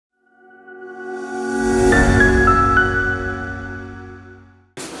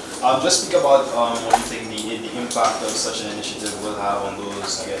Just speak about what you think the impact of such an initiative will have on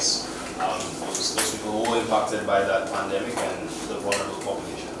those, I guess, those people who were impacted by that pandemic and the vulnerable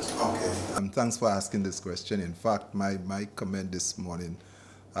populations. Okay. Thanks for asking this question. In fact, my comment this morning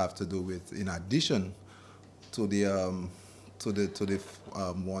have to do with, in addition to the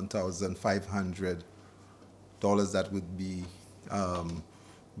 $1,500 that would be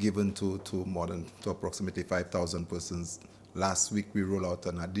given to approximately 5,000 persons. Last week we rolled out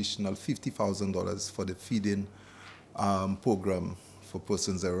an additional $50,000 for the feeding program for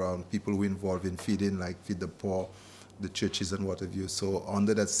persons around, people who are involved in feeding, like Feed the Poor, the churches and what have you. So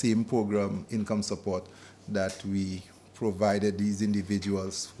under that same program, income support, that we provided these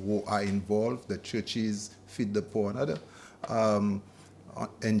individuals who are involved, the churches, Feed the Poor and other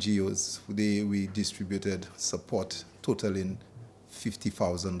NGOs, we distributed support totaling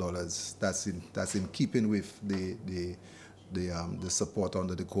 $50,000. That's in keeping with the support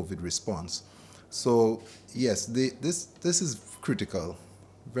under the COVID response. So yes, this is critical,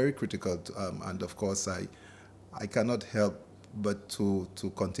 very critical, and of course I cannot help but to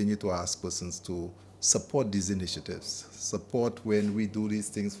continue to ask persons to support these initiatives, support when we do these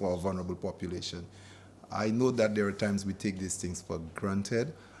things for our vulnerable population. I know that there are times we take these things for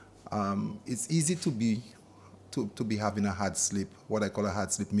granted. It's easy to be having a hard sleep. What I call a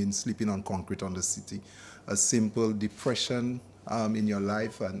hard sleep means sleeping on concrete on the city. A simple depression in your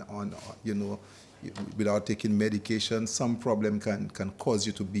life, and without taking medication, some problem can cause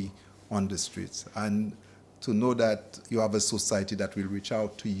you to be on the streets. And to know that you have a society that will reach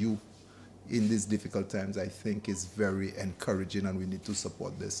out to you in these difficult times, I think is very encouraging, and we need to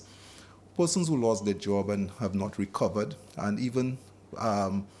support this. Persons who lost their job and have not recovered, and even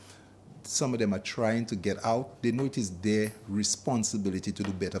some of them are trying to get out, they know it is their responsibility to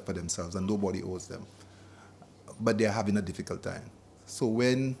do better for themselves, and nobody owes them. But they're having a difficult time. So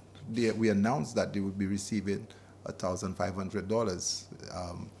when we announced that they would be receiving $1,500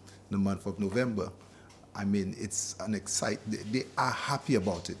 in the month of November, I mean, it's an they are happy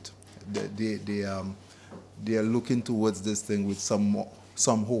about it. They are looking towards this thing with some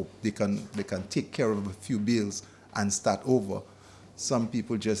hope. They can take care of a few bills and start over. Some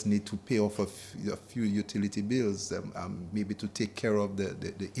people just need to pay off a few utility bills, maybe to take care of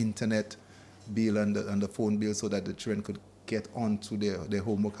the internet bill and the phone bill, so that the children could get onto their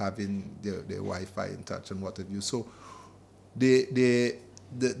homework, having their Wi-Fi in touch and what have you. So the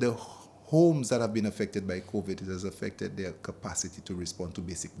homes that have been affected by COVID, it has affected their capacity to respond to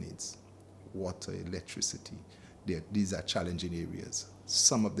basic needs. Water, electricity, these are challenging areas.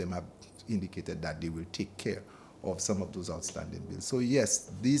 Some of them have indicated that they will take care of some of those outstanding bills. So yes,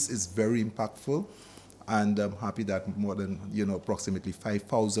 this is very impactful, and I'm happy that more than approximately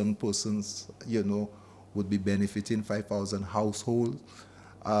 5,000 persons would be benefiting, 5,000 households,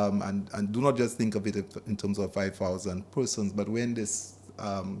 and do not just think of it in terms of 5,000 persons, but when this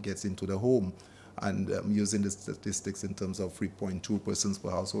gets into the home, and using the statistics in terms of 3.2 persons per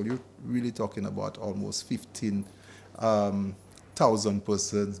household, you're really talking about almost 15,000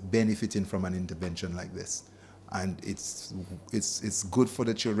 persons benefiting from an intervention like this. And it's good for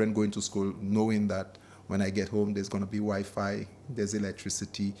the children going to school, knowing that when I get home, there's going to be Wi-Fi, there's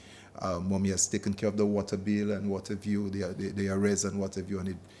electricity, mommy has taken care of the water bill and what have you, the arrears and what have you.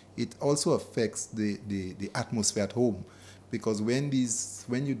 And it also affects the atmosphere at home, because when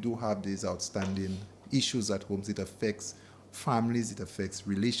you do have these outstanding issues at homes, it affects families, it affects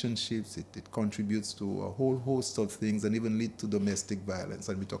relationships, it contributes to a whole host of things, and even lead to domestic violence.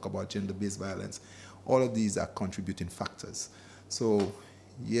 And we talk about gender-based violence. All of these are contributing factors. So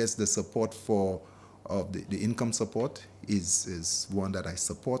yes, the support for the income support is one that I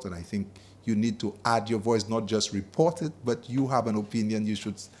support, and I think you need to add your voice, not just report it, but you have an opinion, you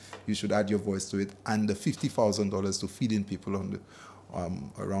should add your voice to it. And the $50,000 to feeding people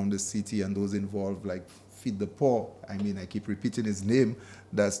around the city, and those involved, like Feed the Poor. I mean, I keep repeating his name,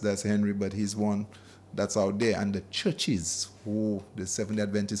 that's Henry, but he's one that's out there. And the churches, the Seventh-day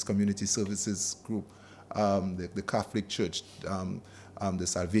Adventist Community Services Group, the Catholic Church, the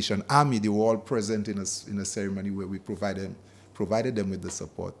Salvation Army, they were all present in a ceremony where we provided them with the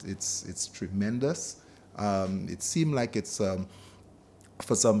support. It's tremendous. It seemed like it's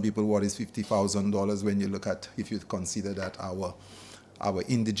for some people, what is $50,000 when you look at, if you consider that our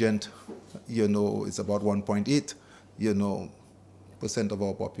indigent, it's about 1.8, % of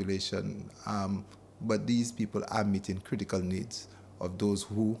our population. But these people are meeting critical needs of those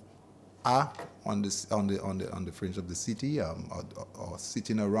who are on the fringe of the city, or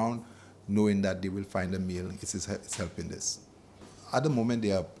sitting around, knowing that they will find a meal. It's helping this. At the moment,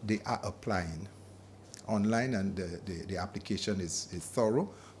 they are applying online, and the application is thorough.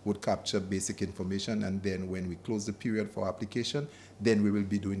 would capture basic information, and then when we close the period for application, then we will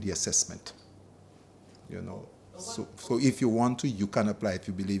be doing the assessment. You know, so if you want to, you can apply. If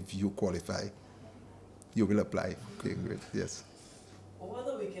you believe you qualify, you will apply. Okay, great. Yes. Over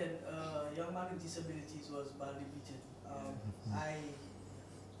the weekend, Young Man with Disabilities was badly beaten. I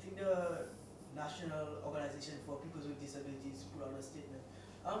think the National Organization for People with Disabilities put out a statement.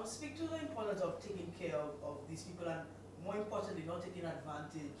 Speak to the importance of taking care of these people, and more importantly, not taking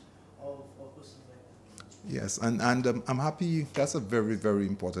advantage of persons like that. Yes, and I'm happy. That's a very, very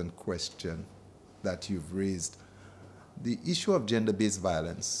important question that you've raised. The issue of gender-based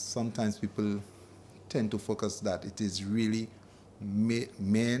violence, sometimes people tend to focus that it is really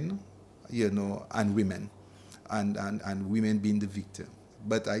men, you know, and women, and women being the victim.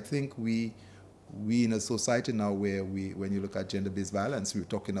 But I think we in a society now where when you look at gender-based violence, we're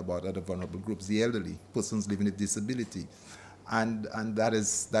talking about other vulnerable groups, the elderly, persons living with disability, and that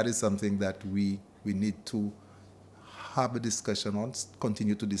is something that we need to have a discussion on,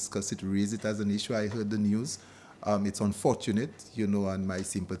 continue to discuss it, raise it as an issue. I heard the news. It's unfortunate, you know, and my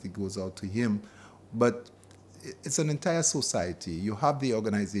sympathy goes out to him. But it's an entire society. You have the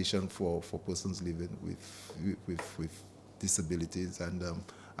organization for persons living with disabilities,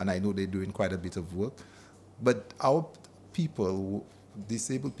 and I know they're doing quite a bit of work. But our people,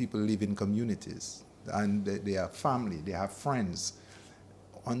 disabled people, live in communities, and they have family, they have friends.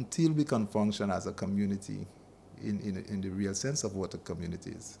 Until we can function as a community, in the real sense of what a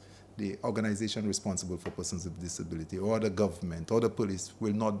community is, the organization responsible for persons with disability, or the government, or the police,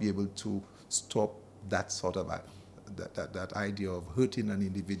 will not be able to stop that sort of that idea of hurting an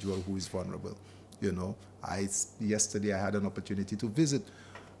individual who is vulnerable. You know, yesterday I had an opportunity to visit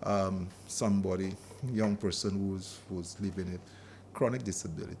somebody, young person who's living a chronic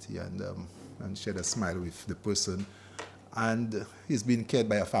disability, and shared a smile with the person, and he's being cared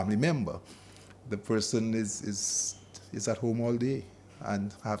by a family member. The person is at home all day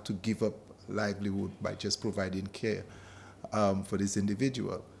and have to give up livelihood by just providing care for this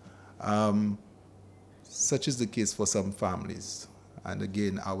individual. Such is the case for some families. And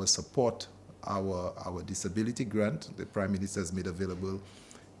again, our support, our disability grant, the Prime Minister has made available,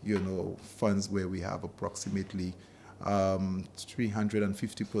 you know, funds where we have approximately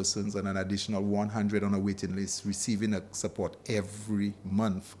 350 persons and an additional 100 on a waiting list receiving a support every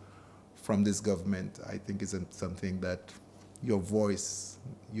month from this government. I think is something that your voice,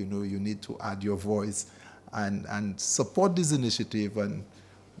 you know, you need to add your voice and support this initiative. And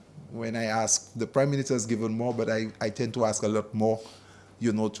when I ask, the Prime Minister has given more, but I tend to ask a lot more,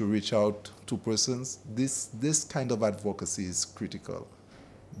 you know, to reach out to persons. This kind of advocacy is critical.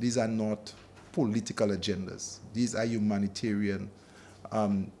 These are not political agendas. These are humanitarian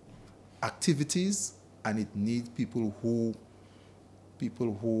activities, and it needs people who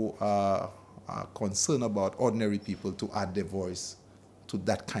are concerned about ordinary people to add their voice to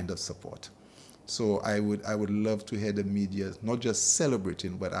that kind of support. So I would love to hear the media not just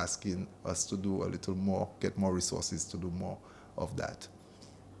celebrating, but asking us to do a little more, get more resources to do more of that.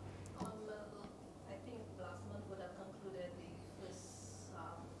 I think last month would have concluded the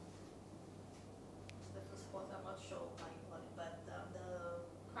first quarter, I'm not sure how you call it, but the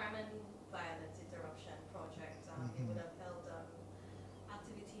Crime and Violence Interruption Project, they would have held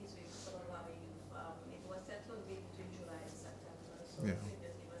activities with some of our youth. It was set to be between July and September, so Yeah. if you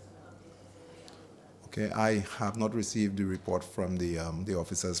just give us an update on the way out of that. Okay, I have not received the report from the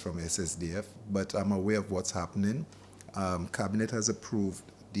officers from SSDF, but I'm aware of what's happening. Cabinet has approved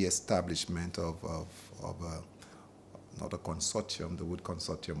the establishment of not a consortium. The word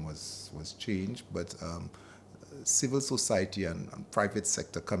consortium was changed, but civil society and private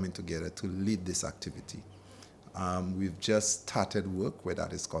sector coming together to lead this activity. We've just started work where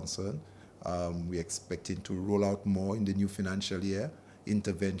that is concerned. We're expecting to roll out more in the new financial year,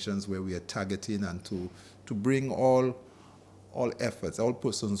 interventions where we are targeting and to bring all efforts, all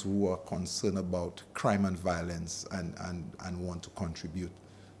persons who are concerned about crime and violence and want to contribute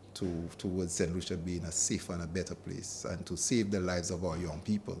towards St. Lucia being a safer and a better place, and to save the lives of our young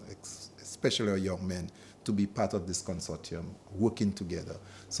people, especially our young men, to be part of this consortium, working together.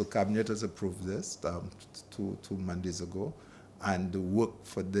 So Cabinet has approved this 2 Mondays ago, and the work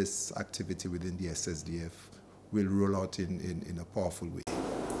for this activity within the SSDF will roll out in a powerful way.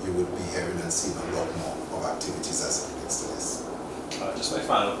 You will be hearing and seeing a lot more of activities as it relates to this. Just my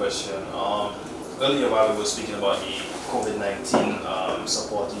final question. Earlier while we were speaking about the COVID-19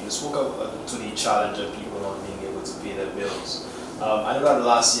 support, you spoke to the challenge of people not being able to pay their bills. I know that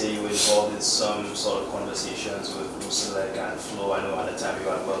last year you were involved in some sort of conversations with Lucia and Flo. I know at the time you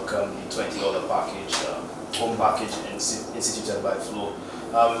had welcomed the $20 package, home package instituted by Flo.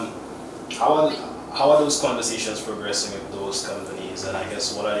 Um, how are how are those conversations progressing with those companies? And I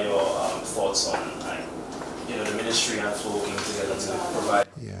guess what are your thoughts on like, the ministry and Flow working together to provide?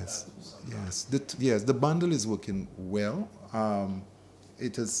 Yes, yes, the bundle is working well.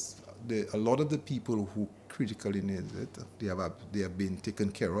 It is a lot of the people who critically need it. They have been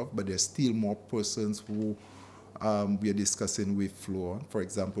taken care of, but there's still more persons who we are discussing with Flow. For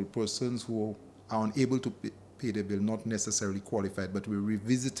example, persons who are unable to pay their bill, not necessarily qualified, but we're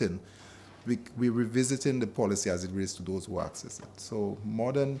revisiting the policy as it relates to those who access it. So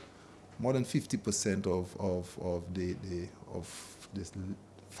more than 50% of this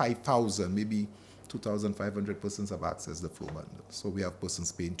 5,000, maybe 2,500 persons have accessed the Flow bundle. So we have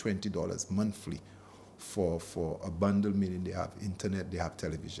persons paying $20 monthly for a bundle, meaning they have internet, they have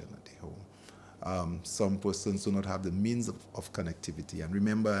television at their home. Some persons do not have the means of connectivity. And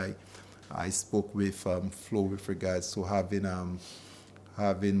remember, I spoke with Flow with regards to having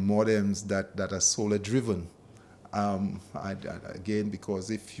modems that are solar driven. Again,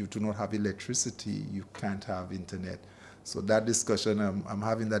 because if you do not have electricity, you can't have internet. So that discussion, I'm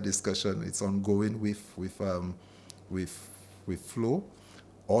having that discussion. It's ongoing with Flow.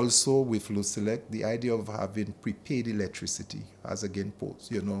 Also with Lucia, the idea of having prepaid electricity as again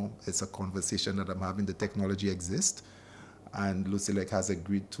posed. It's a conversation that I'm having. The technology exists, and Lucia has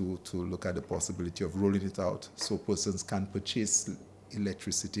agreed to look at the possibility of rolling it out so persons can purchase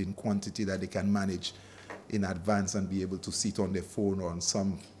electricity in quantity that they can manage in advance and be able to sit on their phone or on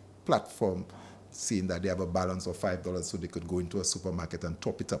some platform, seeing that they have a balance of $5 so they could go into a supermarket and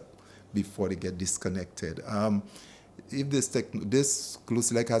top it up before they get disconnected. If this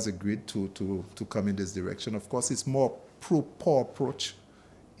Lucia has agreed to come in this direction, of course, it's more pro-poor approach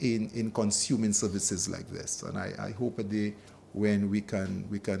in consuming services like this. And I hope a day when we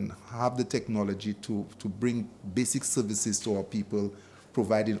can have the technology to bring basic services to our people,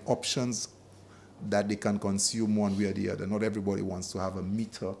 providing options that they can consume one way or the other. Not everybody wants to have a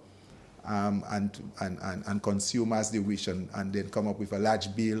meter and consume as they wish and then come up with a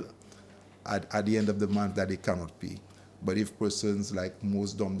large bill at the end of the month that they cannot pay. But if persons like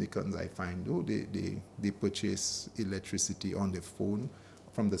most Dominicans, I find, they purchase electricity on their phone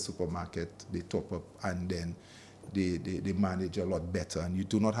from the supermarket, they top up, and then they manage a lot better. And you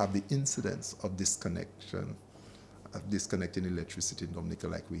do not have the incidence of disconnecting electricity in Dominica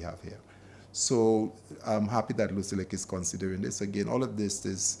like we have here. So I'm happy that Lucia is considering this. Again, all of this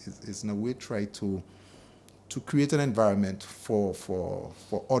is in a way try to create an environment for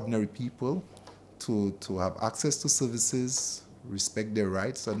ordinary people to have access to services, respect their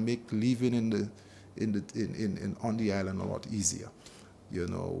rights, and make living on the island a lot easier.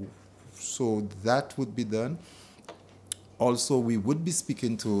 So that would be done. Also, we would be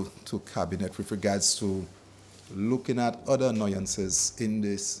speaking to Cabinet with regards to looking at other annoyances in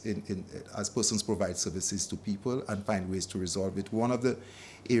this, as persons provide services to people and find ways to resolve it. One of the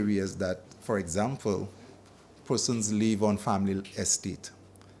areas that, for example, persons live on family estate.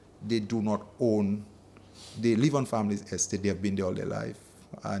 They do not own, they live on family estate, they have been there all their life,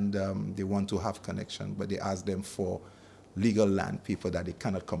 and they want to have connection, but they ask them for legal land paper that they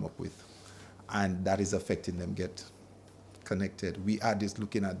cannot come up with. And that is affecting them get connected. We are just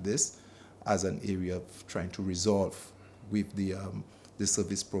looking at this as an area of trying to resolve with the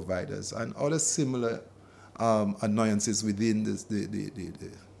service providers and other similar annoyances within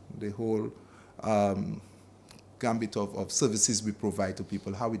the whole gambit of services we provide to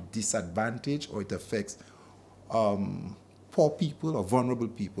people, how it disadvantages or it affects poor people or vulnerable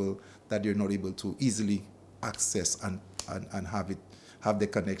people that they're not able to easily access and have the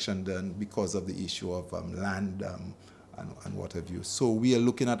connection done because of the issue of land and what have you. So we are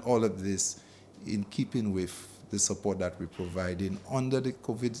looking at all of this in keeping with the support that we're providing under the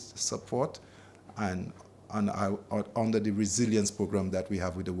COVID support and under the resilience program that we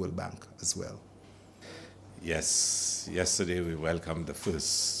have with the World Bank as well. Yes, yesterday we welcomed the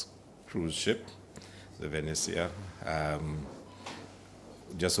first cruise ship, the Venecia,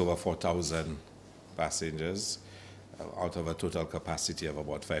 just over 4,000 passengers out of a total capacity of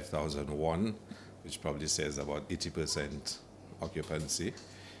about 5,001, which probably says about 80% occupancy,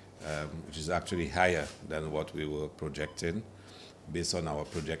 which is actually higher than what we were projecting. Based on our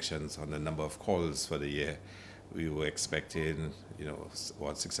projections on the number of calls for the year, we were expecting,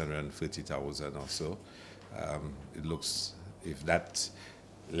 about 630,000 or so. It looks, if that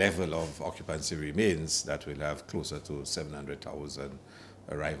level of occupancy remains, that we'll have closer to 700,000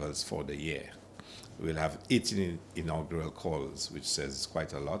 arrivals for the year. We'll have 18 inaugural calls, which says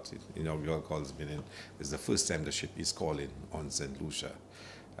quite a lot. Inaugural calls meaning it's the first time the ship is calling on St. Lucia.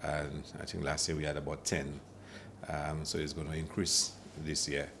 And I think last year we had about 10. So it's going to increase this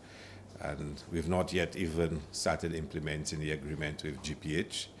year. And we've not yet even started implementing the agreement with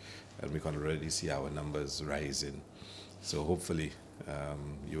GPH, and we can already see our numbers rising. So hopefully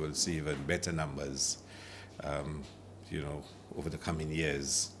you will see even better numbers, over the coming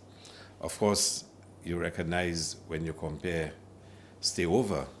years. Of course, you recognize when you compare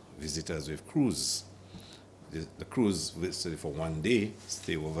stay-over visitors with cruise. The cruise visited for 1 day,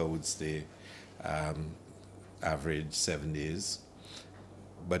 stay-over would stay average 7 days.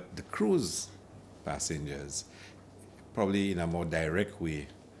 But the cruise passengers, probably in a more direct way,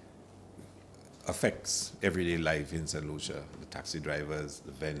 affects everyday life in St. Lucia. The taxi drivers,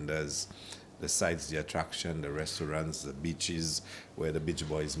 the vendors, the sites, the attraction, the restaurants, the beaches where the beach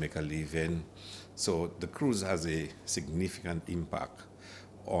boys make a living. So the cruise has a significant impact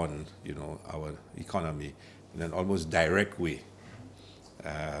on, our economy in an almost direct way.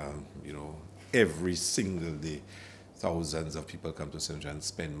 Every single day, thousands of people come to St. Lucia and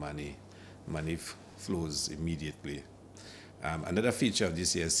spend money. Money flows immediately. Another feature of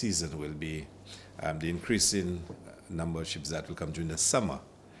this year's season will be the increasing number of ships that will come during the summer.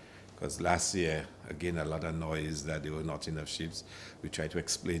 Because last year, again, a lot of noise that there were not enough ships. We tried to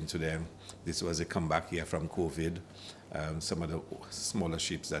explain to them this was a comeback year from COVID. Some of the smaller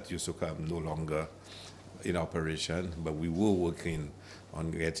ships that used to come no longer in operation, but we were working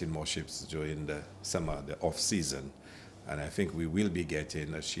on getting more ships during the summer, the off-season. And I think we will be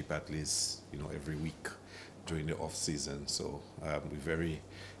getting a ship at least, every week during the off-season. So we're very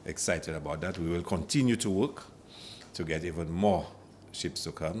excited about that. We will continue to work to get even more ships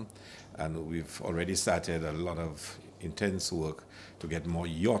to come. And we've already started a lot of intense work to get more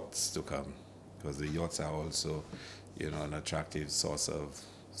yachts to come, because the yachts are also, an attractive source of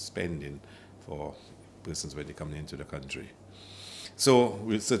spending for persons when they come into the country. So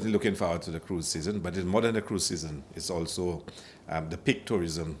we're certainly looking forward to the cruise season, but it's more than the cruise season. It's also the peak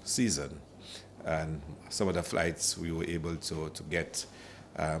tourism season. And some of the flights we were able to get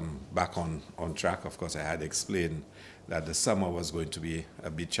back on track. Of course, I had explained that the summer was going to be a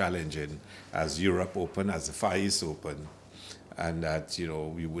bit challenging as Europe opened, as the Far East opened, and that,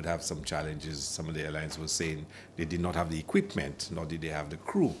 we would have some challenges. Some of the airlines were saying they did not have the equipment, nor did they have the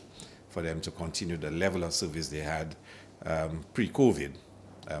crew for them to continue the level of service they had pre-COVID.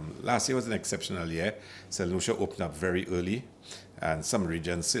 Last year was an exceptional year. St. Lucia opened up very early, and some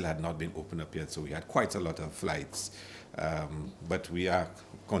regions still had not been opened up yet, so we had quite a lot of flights. But we are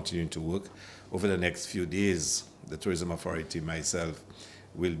continuing to work. Over the next few days, the Tourism Authority, myself,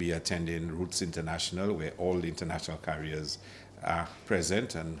 will be attending Routes International, where all the international carriers are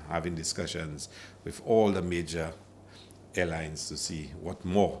present, and having discussions with all the major airlines to see what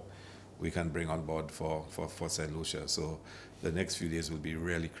more we can bring on board for St. Lucia. So the next few days will be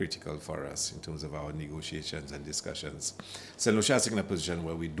really critical for us in terms of our negotiations and discussions. St. Lucia is in a position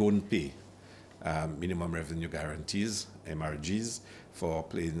where we don't pay minimum revenue guarantees, MRGs, for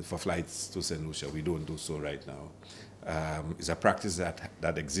flights to St. Lucia. We don't do so right now. It's a practice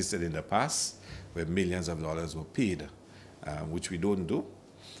that existed in the past, where millions of dollars were paid, which we don't do.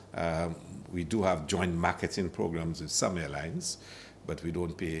 We do have joint marketing programs with some airlines, but we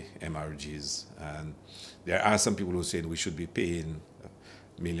don't pay MRGs. And there are some people who say we should be paying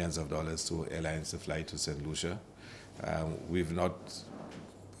millions of dollars to airlines to fly to St. Lucia. We've not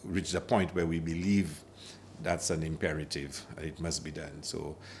reached a point where we believe that's an imperative and it must be done.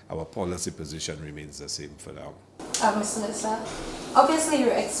 So our policy position remains the same for now. Mr. Lucia, obviously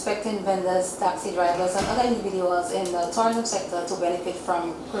you're expecting vendors, taxi drivers and other individuals in the tourism sector to benefit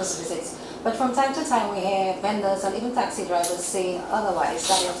from cruise visits. But from time to time we hear vendors and even taxi drivers saying otherwise,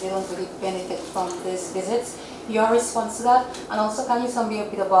 that they don't really benefit from these visits. Your response to that? And also, can you tell me a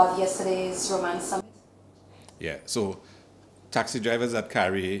bit about yesterday's Romance Summit? Yeah, so taxi drivers that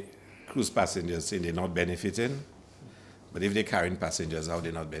carry cruise passengers say they're not benefiting, but if they're carrying passengers, how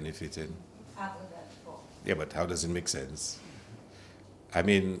they're not benefiting? Yeah, but how does it make sense? I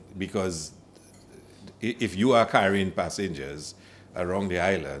mean, because if you are carrying passengers around the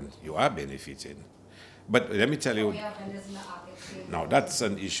island, you are benefiting. But let me tell you, now that's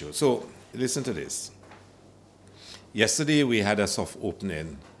an issue. So listen to this. Yesterday we had a soft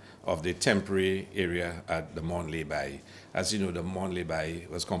opening of the temporary area at the Montley Bay. As you know, the Montley Bay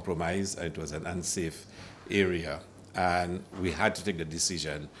was compromised and it was an unsafe area. And we had to take the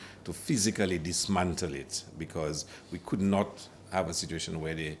decision to physically dismantle it because we could not have a situation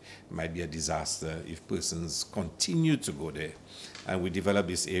where there might be a disaster if persons continue to go there. And we developed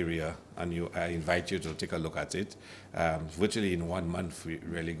this area, and I invite you to take a look at it. Virtually in 1 month, we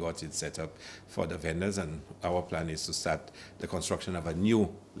really got it set up for the vendors, and our plan is to start the construction of a new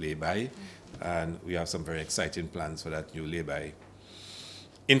lay-by, and we have some very exciting plans for that new lay-by.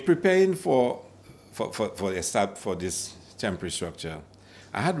 in preparing for this temporary structure,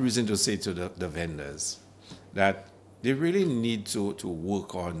 I had reason to say to the vendors that they really need to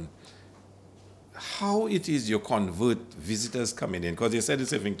work on how it is you convert visitors coming in. Because they said the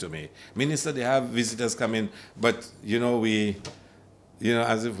same thing to me. Minister, they have visitors coming, but, as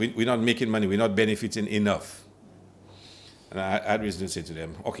if we're not making money, we're not benefiting enough. And I had reason to say to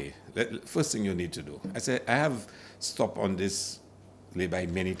them, okay, first thing you need to do. I said, I have stopped on this lay-by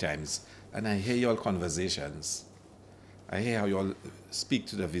many times, and I hear your conversations. I hear how you all speak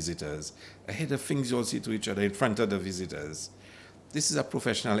to the visitors. I hear the things you all say to each other in front of the visitors. This is a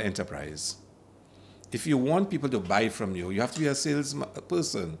professional enterprise. If you want people to buy from you, you have to be a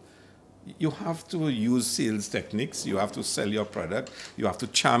salesperson. You have to use sales techniques. You have to sell your product. You have to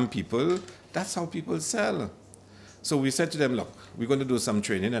charm people. That's how people sell. So we said to them, look, we're going to do some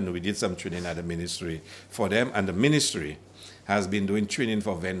training, and we did some training at the ministry for them, and the ministry has been doing training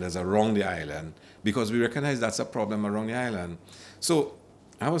for vendors around the island because we recognize that's a problem around the island. So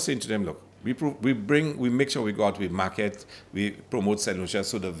I was saying to them, look, we make sure we go out, we market, we promote St. Lucia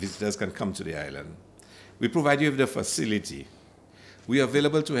so the visitors can come to the island. We provide you with the facility. We are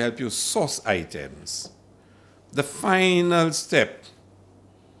available to help you source items. The final step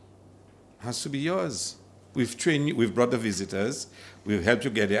has to be yours. We've trained you, we've brought the visitors, we've helped you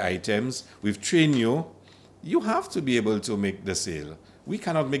get the items, we've trained you. You have to be able to make the sale. We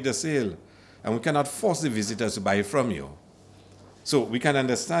cannot make the sale, and we cannot force the visitors to buy from you. So we can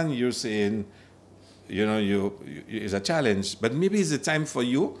understand you're saying, it's a challenge, but maybe it's a time for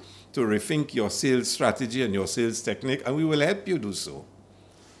you to rethink your sales strategy and your sales technique, and we will help you do so.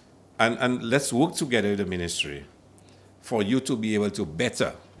 And let's work together with the ministry for you to be able to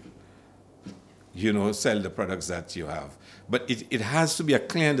better, sell the products that you have. But it has to be a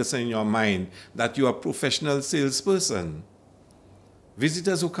clear understanding in your mind that you are a professional salesperson.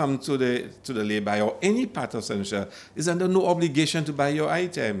 Visitors who come to the lay-by or any part of St. Lucia is under no obligation to buy your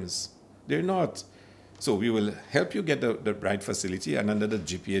items. They're not. So we will help you get the right facility, and under the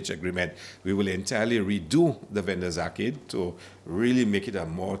GPH agreement, we will entirely redo the vendors arcade to really make it a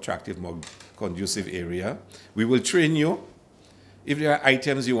more attractive, more conducive area. We will train you. If there are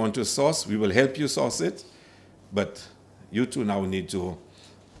items you want to source, we will help you source it, but you two now need to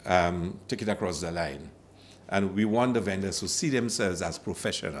take it across the line. And we want the vendors to see themselves as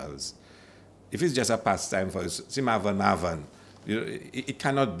professionals. If it's just a pastime for us, it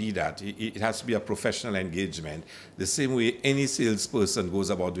cannot be that. It has to be a professional engagement. The same way any salesperson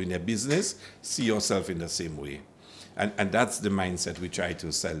goes about doing their business, see yourself in the same way. And that's the mindset we try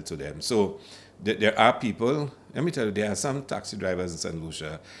to sell to them. So there are people, let me tell you, there are some taxi drivers in St.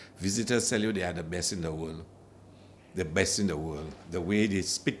 Lucia, visitors tell you they are the best in the world. The best in the world. The way they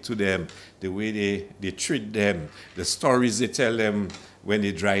speak to them, the way they treat them, the stories they tell them when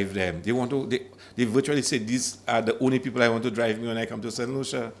they drive them. They virtually say, these are the only people I want to drive me when I come to St.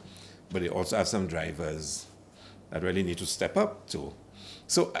 Lucia. But they also have some drivers that really need to step up too.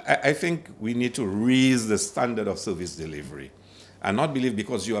 So I think we need to raise the standard of service delivery and not believe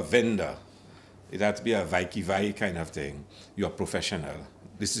because you're a vendor, it has to be a vai kind of thing. You're a professional.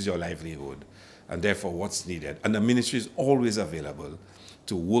 This is your livelihood. And therefore, what's needed? And the ministry is always available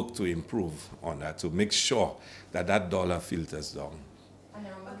to work to improve on that, to make sure that dollar filters down. And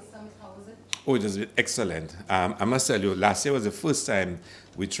the Romance Summit, how was it? Oh, it has been excellent. I must tell you, last year was the first time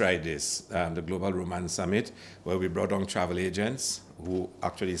we tried this, the Global Romance Summit, where we brought on travel agents who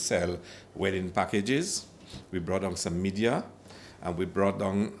actually sell wedding packages. We brought on some media, and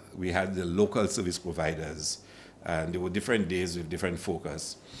we had the local service providers. And there were different days with different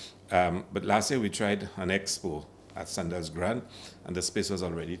focus. But last year we tried an expo at Sandals Grand, and the space was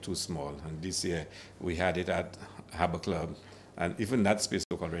already too small. And this year we had it at Harbour Club, and even that space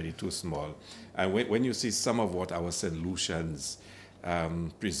looked already too small. And when you see some of what our St. Lucians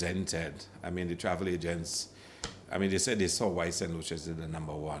presented, I mean, the travel agents, they said they saw why St. Lucia's is the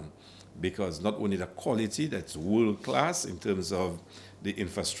 #1, because not only the quality that's world class in terms of the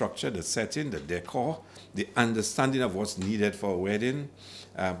infrastructure, the setting, the decor, the understanding of what's needed for a wedding,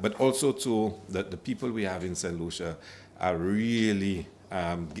 but also to the people we have in St. Lucia are really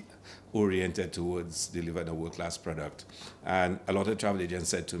oriented towards delivering a world-class product. And a lot of travel agents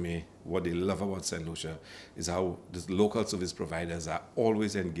said to me, what they love about St. Lucia is how the local service providers are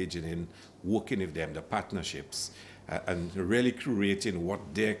always engaging in working with them, the partnerships, and really creating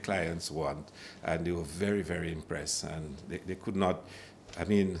what their clients want. And they were very, very impressed. And they could not,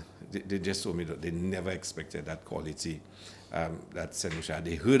 they just told me that they never expected that quality that St. Lucia.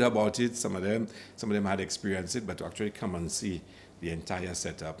 They heard about it, some of them had experienced it, but to actually come and see the entire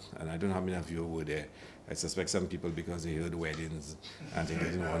setup. And I don't know how many of you were there. I suspect some people, because they heard weddings and they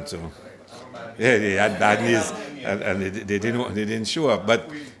didn't want to. Yeah, they had bad news and they didn't show up. But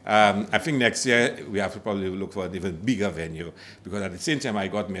I think next year we have to probably look for an even bigger venue, because at the same time I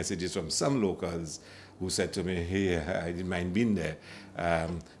got messages from some locals who said to me, hey, I didn't mind being there.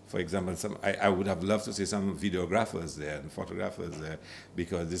 For example, I would have loved to see some videographers there and photographers there,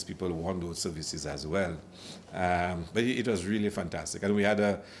 because these people want those services as well. But it was really fantastic. And we had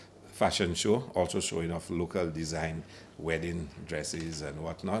a fashion show, also showing off local design, wedding dresses and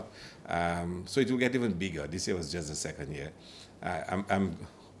whatnot. So it will get even bigger. This year was just the second year.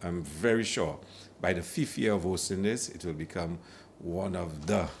 I'm very sure by the 5th year of hosting this, it will become one of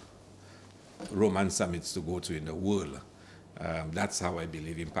the romance summits to go to in the world. That's how I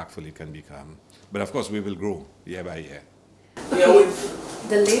believe impactful it can become. But of course, we will grow year by year.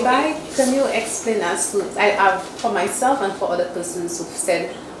 The lay-by, can you explain us, for myself and for other persons who've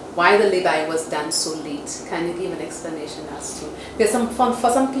said why the lay-by was done so late? Can you give an explanation as to, because for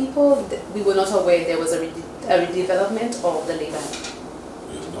some people, we were not aware there was a redevelopment of the lay-by.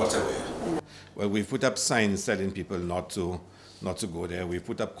 We were not aware. No. Well, we've put up signs telling people not to go there. We've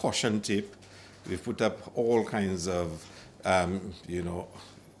put up caution tape. We've put up all kinds of,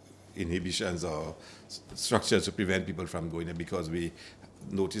 inhibitions or structures to prevent people from going there, because we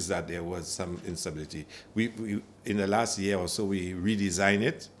noticed that there was some instability. We in the last year or so, we redesigned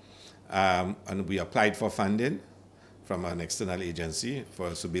it, and we applied for funding from an external agency for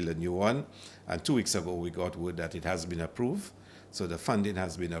us to build a new one. And 2 weeks ago, we got word that it has been approved. So the funding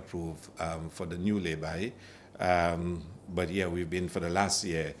has been approved for the new lay-by. But yeah, we've been, for the last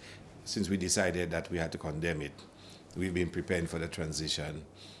year, since we decided that we had to condemn it, we've been preparing for the transition.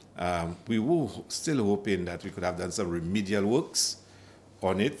 We were still hoping that we could have done some remedial works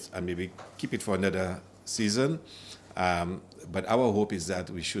on it and maybe keep it for another season. But our hope is that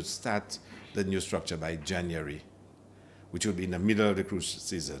we should start the new structure by January, which will be in the middle of the cruise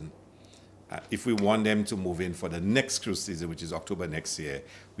season. If we want them to move in for the next cruise season, which is October next year,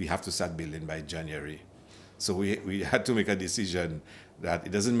 we have to start building by January. So we had to make a decision that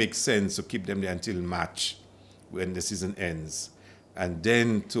it doesn't make sense to keep them there until March, when the season ends, and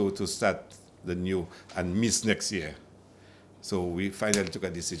then to start the new and miss next year. So we finally took a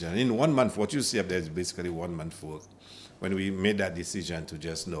decision. In 1 month, what you see up there is basically 1 month work. When we made that decision to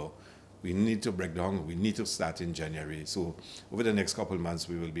just know, we need to break down, we need to start in January. So over the next couple of months,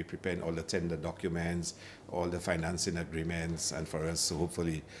 we will be preparing all the tender documents, all the financing agreements, and for us to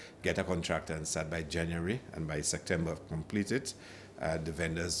hopefully get a contract and start by January, and by September complete it. The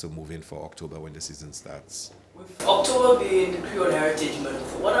vendors to move in for October when the season starts. With October being the Creole Heritage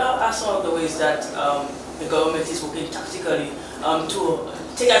Month, what are some of the ways that the government is working tactically to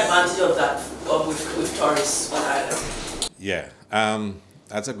take advantage of that with tourists on island? Yeah,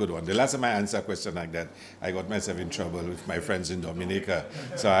 that's a good one. The last time I answered a question like that, I got myself in trouble with my friends in Dominica.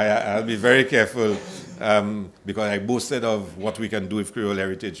 So I'll be very careful, because I boasted of what we can do with Creole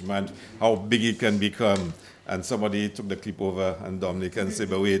Heritage Month, how big it can become. And somebody took the clip over and Dominic and said,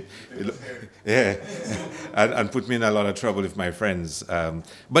 but wait, yeah, and put me in a lot of trouble with my friends.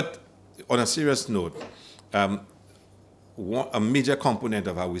 But on a serious note, a major component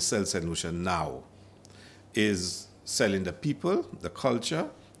of how we sell St. Lucia now is selling the people, the culture,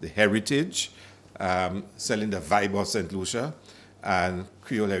 the heritage, selling the vibe of St. Lucia, and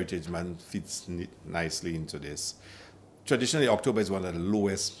Creole Heritage Month fits nicely into this. Traditionally, October is one of the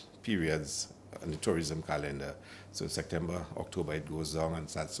lowest periods on the tourism calendar. So September, October, it goes down and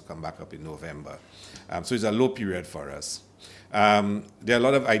starts to come back up in November. So it's a low period for us. There are a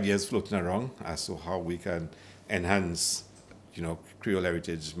lot of ideas floating around as to how we can enhance, Creole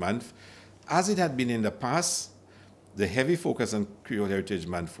Heritage Month. As it had been in the past, the heavy focus on Creole Heritage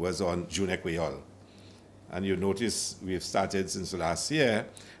Month was on Journée Creole. And you notice we've started since last year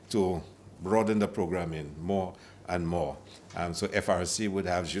to broaden the programming more and more. So FRC would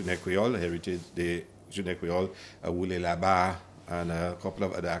have Journée Creole, Heritage Day, Journée Creole, Woulé Là-bas, and a couple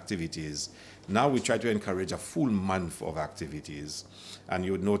of other activities. Now we try to encourage a full month of activities. And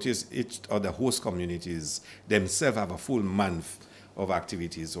you would notice each of the host communities themselves have a full month of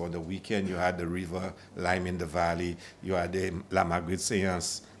activities. So on the weekend, you had the River Lime in the Valley, you had the La Marguerite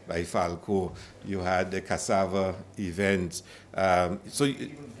Séance by Falco, you had the Cassava event.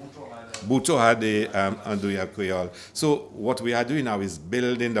 Buto had the Andouya Creole. So what we are doing now is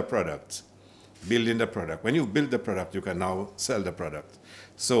building the product. Building the product. When you build the product, you can now sell the product.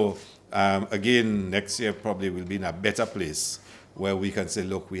 So again, next year probably will be in a better place where we can say,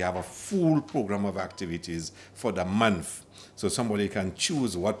 look, we have a full program of activities for the month. So somebody can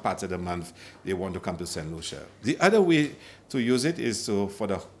choose what part of the month they want to come to St. Lucia. The other way to use it is to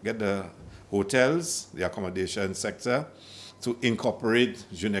get the hotels, the accommodation sector, to incorporate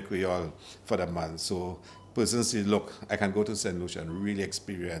Journée Creole for the month. So persons say, look, I can go to St. Lucia and really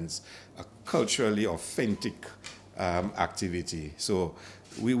experience a culturally authentic activity. So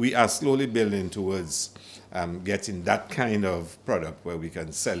we are slowly building towards getting that kind of product where we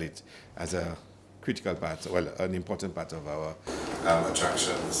can sell it as a critical part, well, an important part of our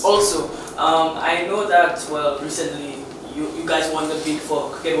attractions. Also, I know that, well, recently you guys won the bid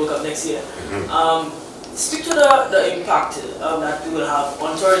for Cricket World Cup next year. Speak to the impact that you will have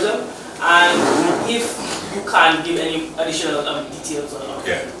on tourism, and if you can give any additional details on it.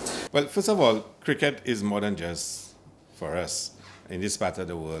 Yeah. Well, first of all, cricket is more than just, for us, in this part of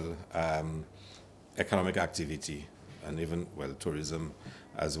the world, economic activity, and even, well, tourism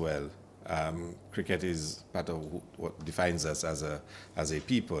as well. Cricket is part of what defines us as a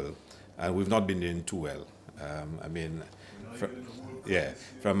people, and we've not been doing too well. I mean,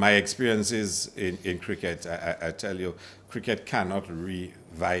 from my experiences in cricket, I tell you, cricket cannot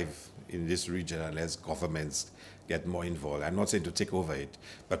revive in this region unless governments get more involved. I'm not saying to take over it,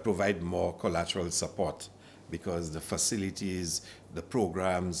 but provide more collateral support, because the facilities, the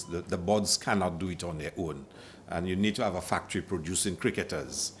programs, the boards cannot do it on their own. And you need to have a factory producing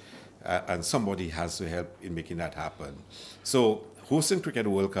cricketers. And somebody has to help in making that happen. So hosting Cricket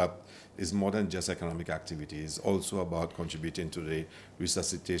World Cup is more than just economic activity. It's also about contributing to the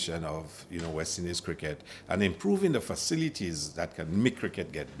resuscitation of West Indies cricket and improving the facilities that can make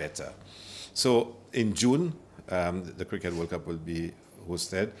cricket get better. So in June, the Cricket World Cup will be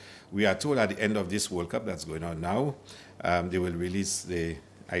hosted. We are told at the end of this World Cup that's going on now, they will release the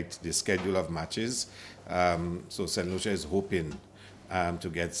schedule of matches. So St. Lucia is hoping to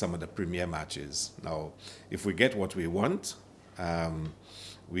get some of the premier matches. Now, if we get what we want,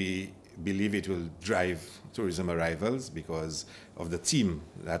 we believe it will drive tourism arrivals because of the team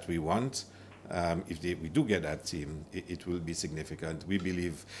that we want. If we do get that team, it will be significant. We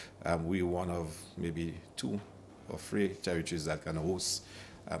believe we're one of maybe 2 or 3 territories that can host,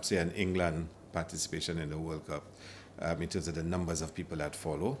 say, an England participation in the World Cup in terms of the numbers of people that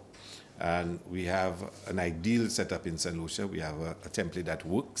follow. And we have an ideal setup in St. Lucia. We have a template that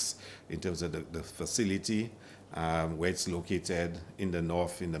works in terms of the facility, where it's located in the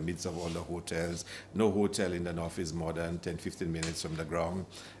north, in the midst of all the hotels. No hotel in the north is more than 10-15 minutes from the ground.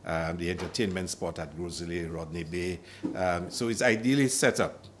 The entertainment spot at Groseley, Rodney Bay. So it's ideally set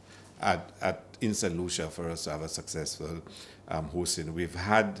up in St. Lucia for us to have a successful hosting. We've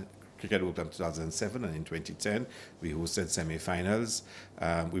had Cricket World Cup 2007, and in 2010 we hosted semi-finals.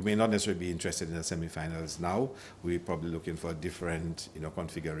 We may not necessarily be interested in the semi-finals now. We're probably looking for a different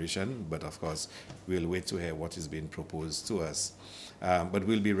configuration, but of course we'll wait to hear what is being proposed to us. But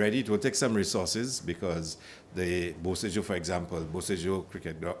we'll be ready. It will take some resources because the Bosejo, for example, Bosejo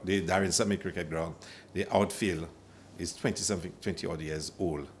Cricket Ground, the Darren Summit Cricket Ground, the outfield is 20 odd years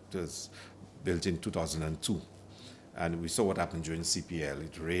old. It was built in 2002. And we saw what happened during CPL.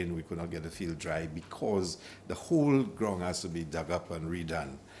 It rained, we could not get the field dry because the whole ground has to be dug up and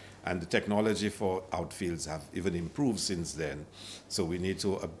redone. And the technology for outfields have even improved since then. So we need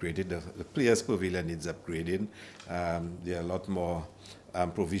to upgrade it. The players' pavilion needs upgrading. There are a lot more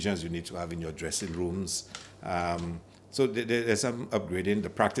provisions you need to have in your dressing rooms. So there's some upgrading. The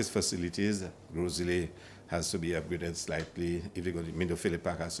practice facilities, Groseley has to be upgraded slightly. If you go to Mindo Phillip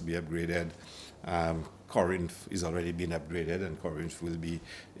Park, has to be upgraded. Corinth is already been upgraded, and Corinth will be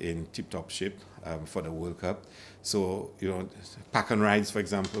in tip-top shape for the World Cup. So, park and rides, for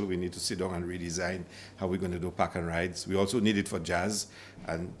example, we need to sit down and redesign how we're going to do park and rides. We also need it for jazz,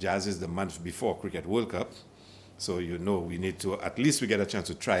 and jazz is the month before Cricket World Cup. So, we need to, at least we get a chance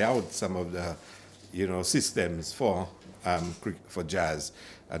to try out some of the, systems for jazz.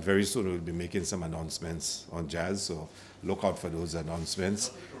 And very soon we'll be making some announcements on jazz, so look out for those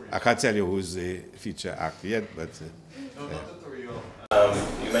announcements. I can't tell you who's the feature act yet, but...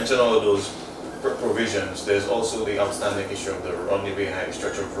 You mentioned all of those provisions. There's also the outstanding issue of the Rodney Bay High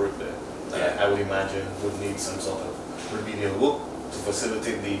stretch of road there. I would imagine would need some sort of remedial work to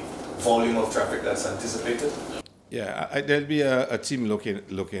facilitate the volume of traffic that's anticipated. Yeah, there'll be a team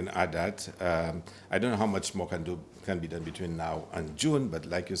looking at that. I don't know how much more can be done between now and June, but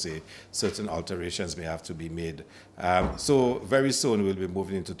like you say, certain alterations may have to be made. So very soon we'll be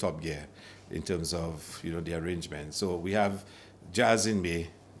moving into top gear in terms of the arrangement. So we have Jazz in May,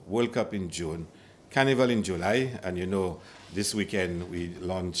 World Cup in June, Carnival in July, and this weekend we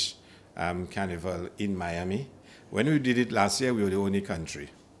launch Carnival in Miami. When we did it last year, we were the only country.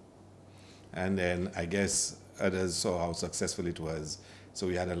 And then I guess others saw how successful it was. So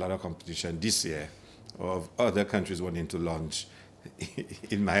we had a lot of competition this year of other countries wanting to launch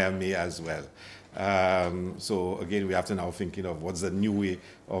in Miami as well. So again, we have to now thinking of what's the new way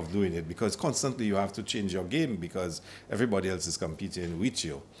of doing it, because constantly you have to change your game because everybody else is competing with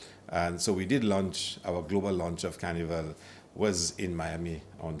you. And so we did launch, our global launch of Carnival was in Miami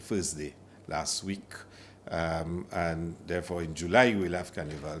on Thursday last week. And therefore in July we'll have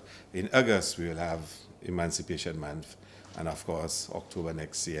Carnival. In August we will have Emancipation Month. And of course, October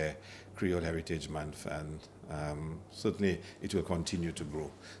next year, Creole Heritage Month. And certainly it will continue to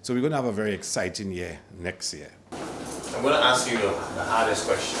grow. So we're going to have a very exciting year next year. I'm going to ask you the hardest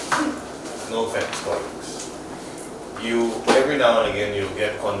question. No offense, colleagues. You, every now and again, you'll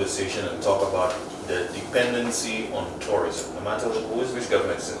get conversation and talk about the dependency on tourism. No matter who is which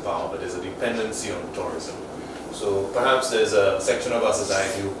government is in power, but there's a dependency on tourism. So perhaps there's a section of our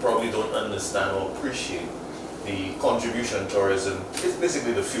society who probably don't understand or appreciate the contribution tourism is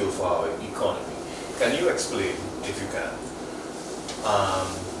basically the fuel for our economy. Can you explain, if you can,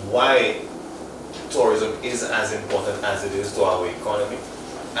 why tourism is as important as it is to our economy?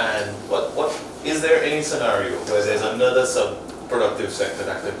 And what is there any scenario where there's another sub-productive sector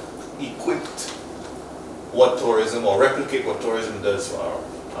that could equip what tourism or replicate what tourism does for our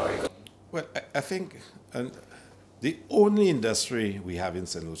economy? Well, I think the only industry we have in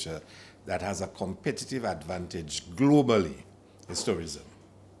St. Lucia that has a competitive advantage globally is tourism.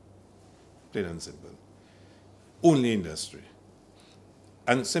 Plain and simple. Only industry.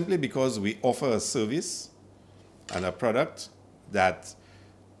 And simply because we offer a service and a product that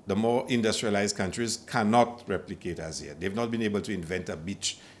the more industrialized countries cannot replicate as yet. They've not been able to invent a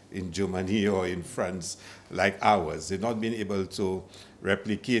beach in Germany or in France like ours. They've not been able to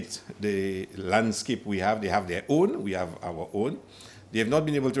replicate the landscape we have. They have their own, we have our own. They have not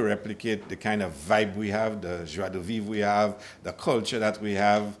been able to replicate the kind of vibe we have, the joie de vivre we have, the culture that we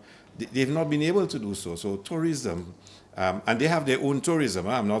have. They've not been able to do so. So tourism, and they have their own tourism.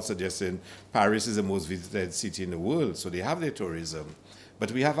 I'm not suggesting Paris is the most visited city in the world, so they have their tourism.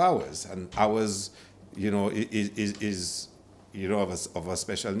 But we have ours, and ours, you know, is you know, of a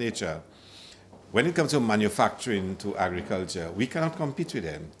special nature. When it comes to manufacturing, to agriculture, we cannot compete with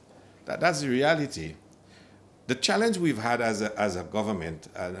them. That's the reality. The challenge we've had as a government,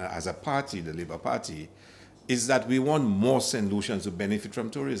 and as a party, the Labour Party, is that we want more St. Lucians to benefit from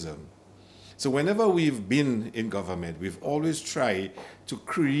tourism. So whenever we've been in government, we've always tried to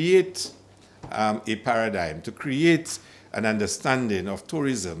create a paradigm, to create an understanding of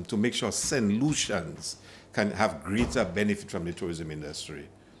tourism to make sure St. Lucians can have greater benefit from the tourism industry.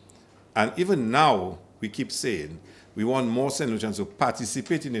 And even now, we keep saying, we want more St. Lucians to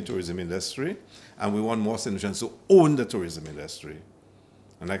participate in the tourism industry, and we want more St. Lucians to own the tourism industry.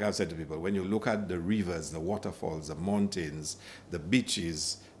 And like I've said to people, when you look at the rivers, the waterfalls, the mountains, the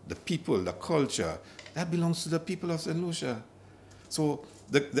beaches, the people, the culture, that belongs to the people of St. Lucia. So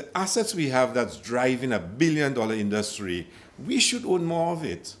the assets we have that's driving $1 billion industry, we should own more of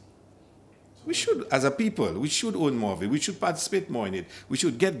it. We should, as a people, we should own more of it. We should participate more in it. We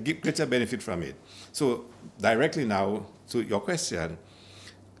should get greater benefit from it. So different now to your question,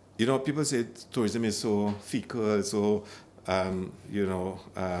 you know, people say tourism is so fickle, so,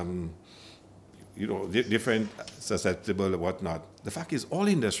 different, susceptible, whatnot. The fact is, all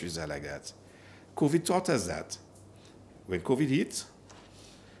industries are like that. COVID taught us that. When COVID hit,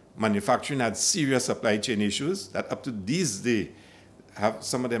 manufacturing had serious supply chain issues that up to this day,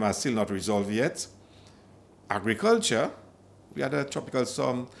 some of them are still not resolved yet. Agriculture, we had a tropical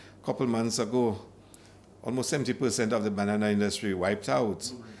storm a couple months ago. Almost 70% of the banana industry wiped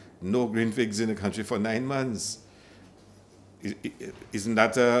out. No green figs in the country for 9 months. Isn't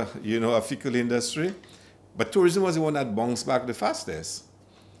that a fickle industry? But tourism was the one that bounced back the fastest.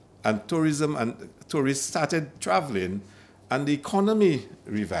 And tourism and tourists started traveling, and the economy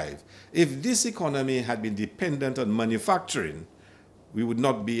revived. If this economy had been dependent on manufacturing, we would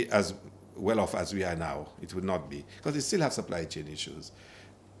not be as well off as we are now. It would not be, because we still have supply chain issues.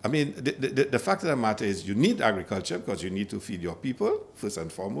 I mean, the fact of the matter is you need agriculture because you need to feed your people, first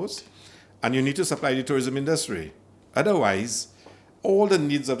and foremost, and you need to supply the tourism industry. Otherwise, all the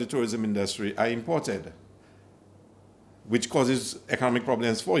needs of the tourism industry are imported, which causes economic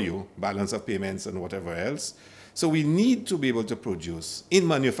problems for you, balance of payments and whatever else. So we need to be able to produce in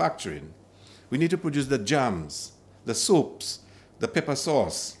manufacturing. We need to produce the jams, the soaps, the pepper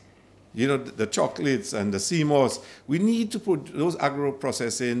sauce, the chocolates and the sea moss. We need to put those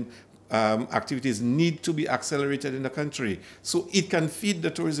agro-processing activities need to be accelerated in the country so it can feed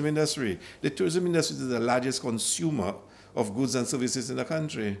the tourism industry. The tourism industry is the largest consumer of goods and services in the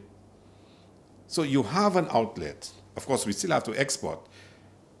country. So you have an outlet. Of course, we still have to export.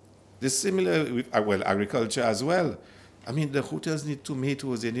 This similar with agriculture as well. I mean, the hotels need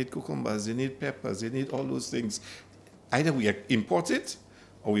tomatoes, they need cucumbers, they need peppers, they need all those things. Either we import it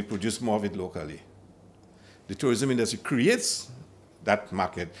or we produce more of it locally. The tourism industry creates that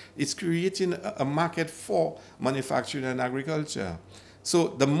market. It's creating a market for manufacturing and agriculture. So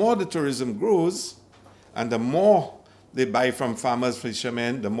the more the tourism grows and the more they buy from farmers,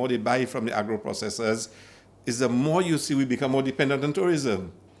 fishermen, the more they buy from the agro-processors, is the more you see we become more dependent on tourism,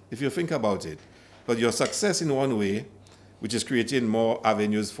 if you think about it. But your success in one way, which is creating more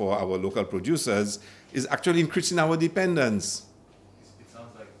avenues for our local producers, is actually increasing our dependence. It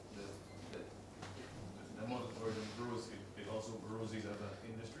sounds like the more the tourism grows, it also grows these other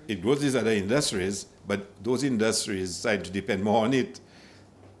industries? It grows these other industries, but those industries decide to depend more on it.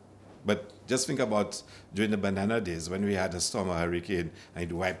 But just think about during the banana days when we had a storm or hurricane and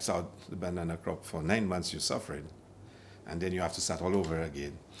it wipes out the banana crop for 9 months, you're suffering. And then you have to start all over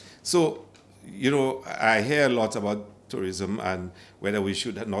again. So, you know, I hear a lot about tourism and whether we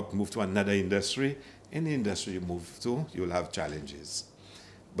should not move to another industry. Any industry you move to, you'll have challenges.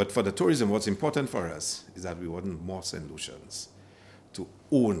 But for the tourism, what's important for us is that we want more solutions to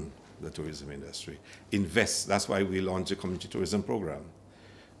own the tourism industry. Invest. That's why we launched a community tourism program.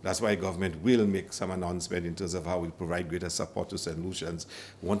 That's why government will make some announcement in terms of how we provide greater support to St. Lucians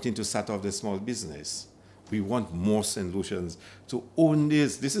wanting to start off the small business. We want more St. Lucians to own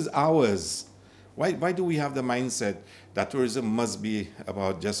this. This is ours. Why do we have the mindset that tourism must be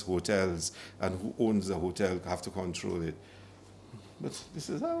about just hotels and who owns the hotel have to control it? But this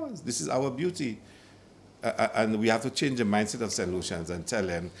is ours. This is our beauty. And we have to change the mindset of St. Lucians and tell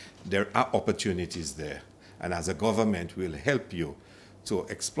them there are opportunities there. And as a government, we'll help you to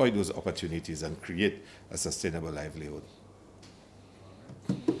exploit those opportunities and create a sustainable livelihood.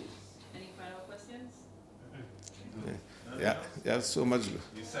 Any final questions? Yeah, so much.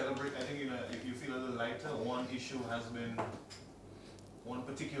 You celebrate, I think if you feel a little lighter, one issue has been, one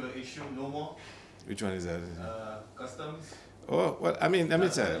particular issue, no more. Which one is that? Customs. Oh, well, I mean, let me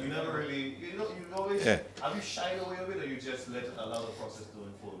tell you. You never really, you know, you've always, Yeah. have you shied away a bit or you just allow the process to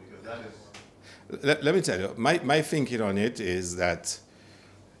unfold? Because that is... Let me tell you, my thinking on it is that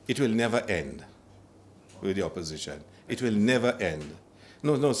it will never end with the opposition. It will never end.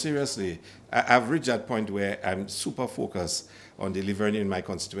 No, seriously. I've reached that point where I'm super focused on delivering in my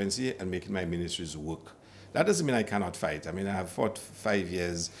constituency and making my ministries work. That doesn't mean I cannot fight. I mean, I have fought 5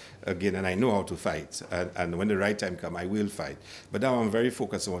 years again, and I know how to fight. And when the right time comes, I will fight. But now I'm very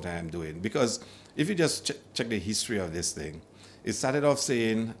focused on what I am doing. Because if you just check the history of this thing, it started off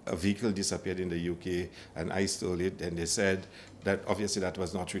saying a vehicle disappeared in the UK, and I stole it. Then they said that obviously that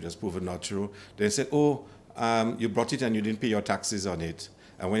was not true. It was proven not true. They said, oh, you brought it and you didn't pay your taxes on it.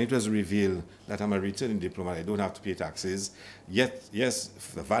 And when it was revealed that I'm a returning diplomat, I don't have to pay taxes. Yet, yes,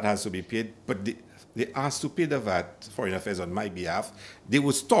 the VAT has to be paid, but they asked to pay the VAT, Foreign Affairs, on my behalf. They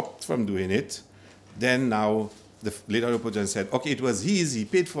were stopped from doing it. Then now, the later opposition said, okay, it was his, he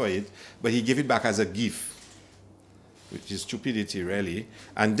paid for it, but he gave it back as a gift, which is stupidity, really.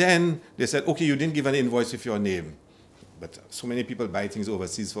 And then they said, okay, you didn't give an invoice with your name. But so many people buy things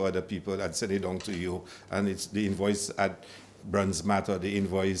overseas for other people and send it on to you, and it's the invoice at Brunsmat or the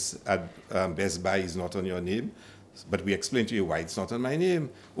invoice at Best Buy is not on your name. But we explained to you why it's not on my name.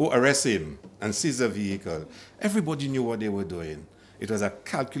 Oh, arrest him and seize the vehicle. Everybody knew what they were doing. It was a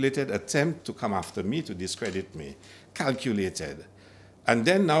calculated attempt to come after me, to discredit me. Calculated. And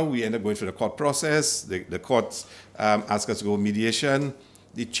then now we end up going through the court process. The courts asked us to go mediation.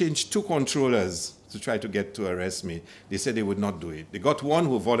 They changed 2 controllers to try to get to arrest me. They said they would not do it. They got one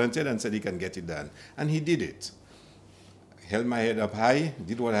who volunteered and said he can get it done. And he did it. Held my head up high,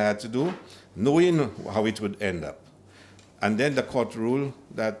 did what I had to do, knowing how it would end up. And then the court ruled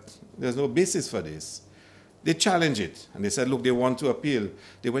that there's no basis for this. They challenged it, and they said, look, they want to appeal.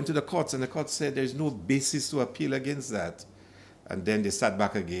 They went to the courts, and the court said there's no basis to appeal against that. And then they start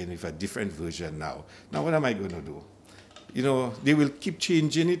back again with a different version now. Now, what am I going to do? You know, they will keep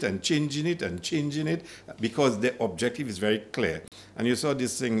changing it and changing it and changing it because their objective is very clear. And you saw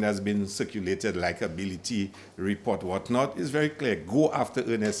this thing that's been circulated, likability report, whatnot, is very clear. Go after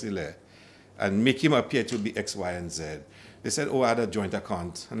Ernest Hilaire and make him appear to be X, Y, and Z. They said, oh, I had a joint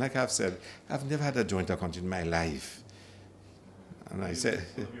account. And like I've said, I've never had a joint account in my life. And I said,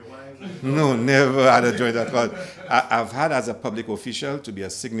 no, never had a joint account. I've had as a public official to be a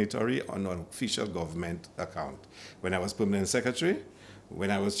signatory on an official government account. When I was permanent secretary, when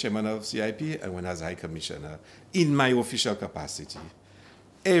I was chairman of CIP, and when I was high commissioner, in my official capacity.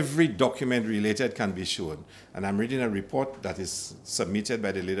 every document related can be shown. And I'm reading a report that is submitted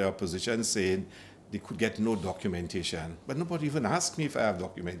by the leader of opposition saying they could get no documentation. But nobody even asked me if I have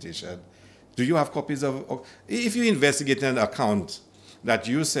documentation. Do you have copies of if you investigate an account that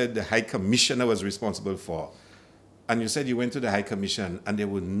you said the High Commissioner was responsible for, and you said you went to the High Commission and there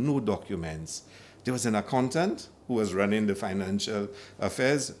were no documents, there was an accountant who was running the financial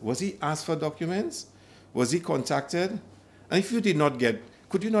affairs. Was he asked for documents? Was he contacted? And if you did not get,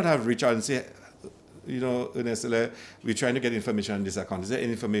 could you not have reached out and say, you know, Unesile, we're trying to get information on this account. Is there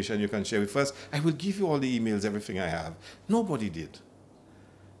any information you can share with us? I will give you all the emails, everything I have. Nobody did.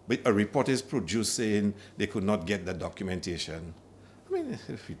 But a report is produced saying they could not get the documentation. I mean,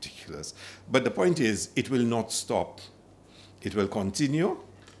 it's ridiculous. But the point is, it will not stop. It will continue,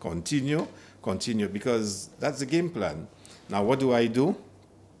 because that's the game plan. Now, what do? I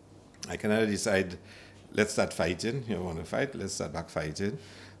can either decide, let's start fighting. You want to fight? Let's start back fighting.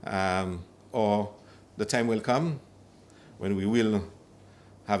 Or the time will come when we will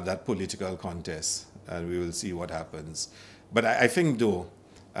have that political contest and we will see what happens. But I think, though,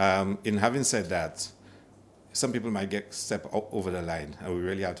 in having said that, some people might step over the line, and we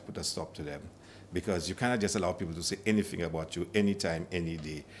really have to put a stop to them, because you cannot just allow people to say anything about you anytime, any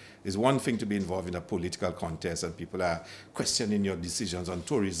day. It's one thing to be involved in a political contest and people are questioning your decisions on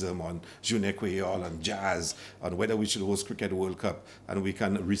tourism, on Journée Creole, on jazz, on whether we should host Cricket World Cup, and we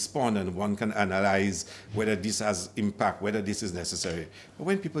can respond and one can analyze whether this has impact, whether this is necessary. But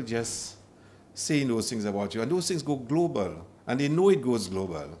when people just saying those things about you, and those things go global, and they know it goes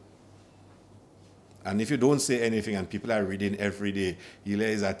global. And if you don't say anything and people are reading every day, Hila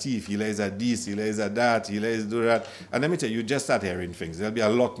is a thief, Hila is a this, Hila is a that, Hila is do that. And let me tell you, just start hearing things. There'll be a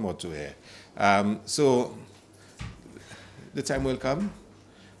lot more to hear. So the time will come,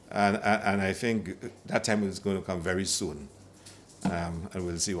 and I think that time is going to come very soon. And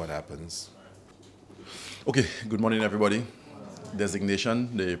we'll see what happens. Okay, good morning, everybody.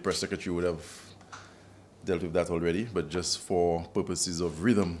 Designation, the press secretary would have dealt with that already, but just for purposes of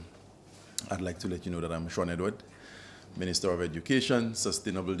rhythm, I'd like to let you know that I'm Sean Edward, Minister of Education,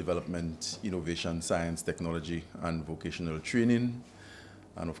 Sustainable Development, Innovation, Science, Technology, and Vocational Training.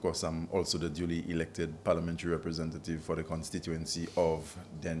 And of course, I'm also the duly elected parliamentary representative for the constituency of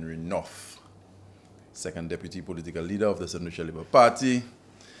Dennery North, second deputy political leader of the St. Lucia Labour Party,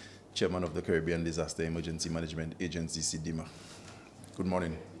 chairman of the Caribbean Disaster Emergency Management Agency, CDIMA. Good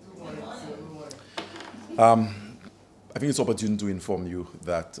morning. Good morning. I think it's opportune to inform you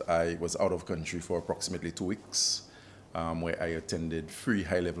that I was out of country for approximately 2 weeks, where I attended 3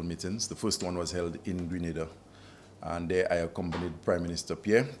 high-level meetings. The first one was held in Grenada, and there I accompanied Prime Minister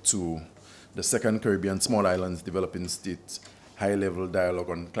Pierre to the second Caribbean Small Islands Developing State high-level dialogue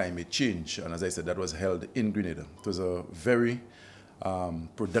on climate change. And as I said, that was held in Grenada. It was a very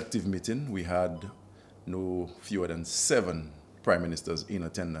productive meeting. We had no fewer than 7 prime ministers in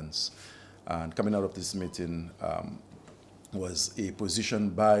attendance. And coming out of this meeting, was a position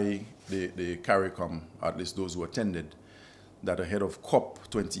by the CARICOM, at least those who attended, that ahead of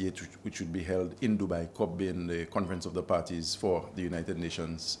COP28, which would be held in Dubai, COP being the Conference of the Parties for the United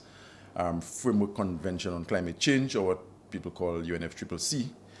Nations Framework Convention on Climate Change, or what people call UNFCCC.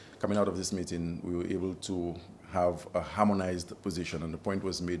 Coming out of this meeting, we were able to have a harmonized position, and the point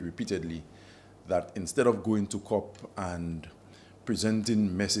was made repeatedly that instead of going to COP and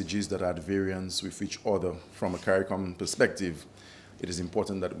presenting messages that are at variance with each other from a CARICOM perspective, it is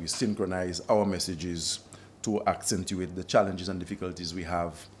important that we synchronize our messages to accentuate the challenges and difficulties we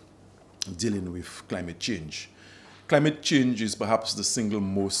have dealing with climate change. Climate change is perhaps the single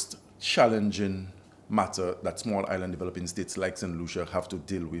most challenging matter that small island developing states like St. Lucia have to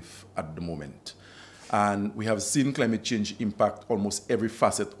deal with at the moment. And we have seen climate change impact almost every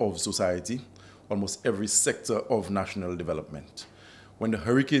facet of society, almost every sector of national development. When the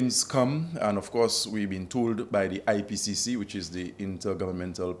hurricanes come, and of course we've been told by the IPCC, which is the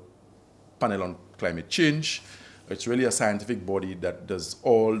Intergovernmental Panel on Climate Change, it's really a scientific body that does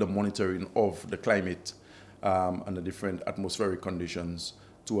all the monitoring of the climate and the different atmospheric conditions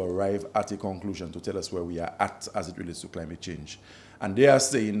to arrive at a conclusion to tell us where we are at as it relates to climate change. And they are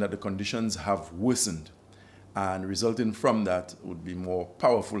saying that the conditions have worsened, and resulting from that would be more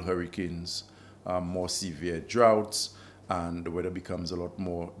powerful hurricanes, more severe droughts, and the weather becomes a lot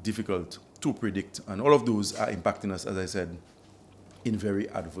more difficult to predict. And all of those are impacting us, as I said, in very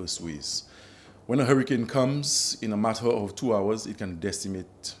adverse ways. When a hurricane comes, in a matter of 2 hours, it can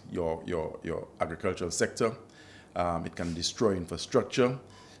decimate your agricultural sector. It can destroy infrastructure,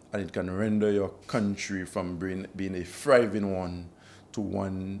 and it can render your country from being a thriving one to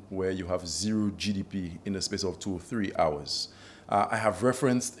one where you have zero GDP in the space of 2 or 3 hours. I have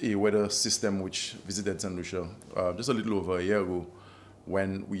referenced a weather system which visited St. Lucia just a little over a year ago,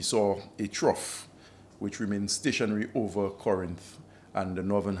 when we saw a trough which remained stationary over Corinth and the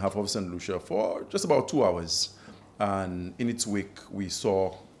northern half of St. Lucia for just about 2 hours. And in its wake, we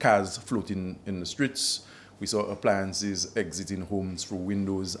saw cars floating in the streets. We saw appliances exiting homes through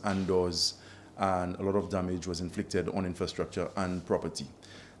windows and doors, and a lot of damage was inflicted on infrastructure and property.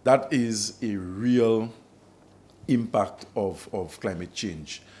 That is a real impact of climate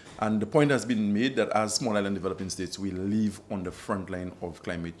change. And the point has been made that as small island developing states, we live on the front line of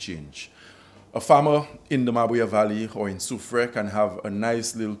climate change. A farmer in the Mabuya Valley or in Soufrière can have a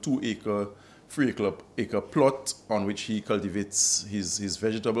nice little 2-acre, 3-acre plot on which he cultivates his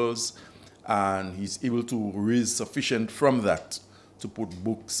vegetables, and he's able to raise sufficient from that to put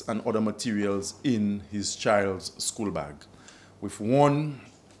books and other materials in his child's school bag. With one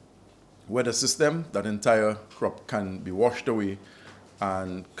weather system, that entire crop can be washed away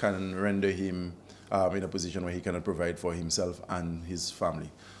and can render him in a position where he cannot provide for himself and his family.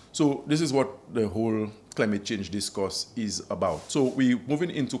 So this is what the whole climate change discourse is about. So we're moving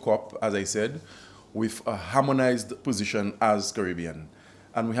into COP, as I said, with a harmonized position as Caribbean.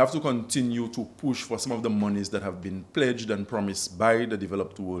 And we have to continue to push for some of the monies that have been pledged and promised by the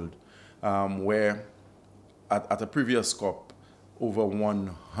developed world, where at a previous COP, over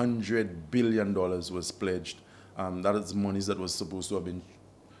 $100 billion was pledged. That is monies that was supposed to have been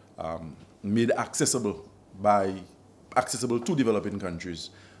made accessible to developing countries.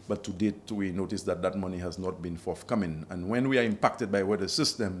 But to date, we notice that that money has not been forthcoming. And when we are impacted by weather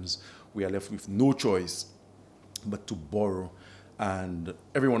systems, we are left with no choice but to borrow. And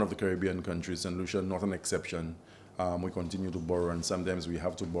every one of the Caribbean countries, St. Lucia not an exception, we continue to borrow, and sometimes we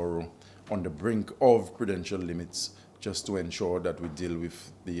have to borrow on the brink of prudential limits just to ensure that we deal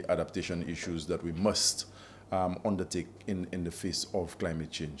with the adaptation issues that we must undertake in the face of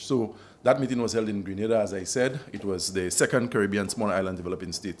climate change. So that meeting was held in Grenada, as I said. It was the second Caribbean Small Island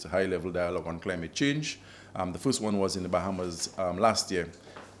Developing States high-level dialogue on climate change. The first one was in the Bahamas last year,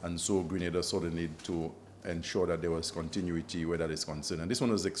 and so Grenada saw the need to ensure that there was continuity where that is concerned. And this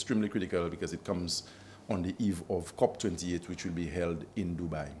one was extremely critical because it comes on the eve of COP28, which will be held in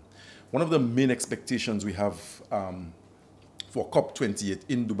Dubai. One of the main expectations we have for COP28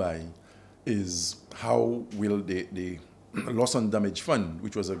 in Dubai is how will the loss and damage fund,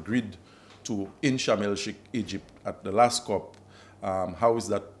 which was agreed to in Sharm el-Sheikh, Egypt at the last COP, how is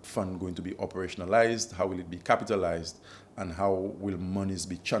that fund going to be operationalized? How will it be capitalized? And how will monies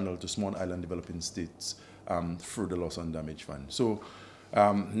be channeled to small island developing states through the loss and damage fund? So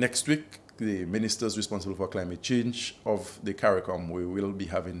next week, the ministers responsible for climate change of the CARICOM, we will be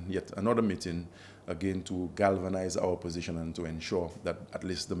having yet another meeting, again, to galvanize our position and to ensure that at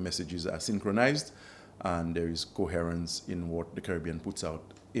least the messages are synchronized and there is coherence in what the Caribbean puts out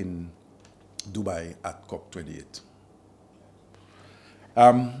in Dubai at COP28.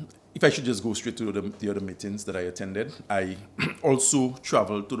 If I should just go straight to the other meetings that I attended, I also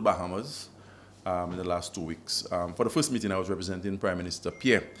traveled to the Bahamas in the last 2 weeks. For the first meeting, I was representing Prime Minister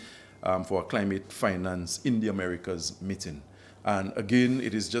Pierre for a climate finance in the Americas meeting. And again,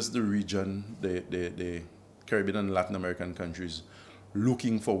 it is just the region, the Caribbean and Latin American countries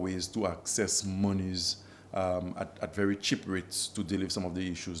looking for ways to access monies at very cheap rates to deal with some of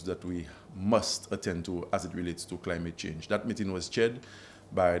the issues that we must attend to as it relates to climate change. That meeting was chaired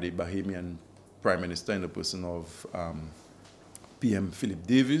by the Bahamian Prime Minister in the person of PM Philip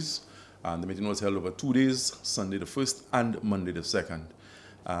Davies. And the meeting was held over 2 days, Sunday the 1st and Monday the 2nd.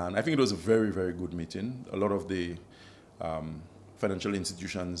 And I think it was a very, very good meeting. A lot of the financial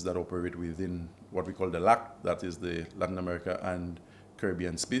institutions that operate within what we call the LAC, that is the Latin America and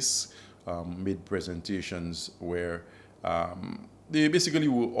Caribbean space, made presentations where they basically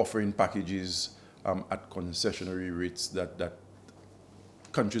were offering packages at concessionary rates that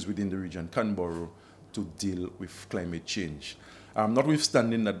countries within the region can borrow to deal with climate change.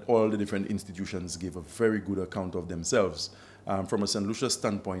 Notwithstanding that all the different institutions gave a very good account of themselves, from a St. Lucia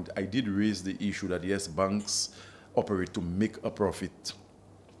standpoint, I did raise the issue that yes, banks operate to make a profit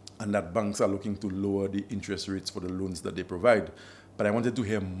and that banks are looking to lower the interest rates for the loans that they provide. But I wanted to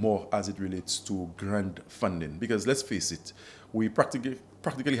hear more as it relates to grant funding, because let's face it, we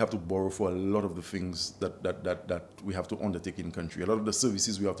practically have to borrow for a lot of the things that we have to undertake in country. A lot of the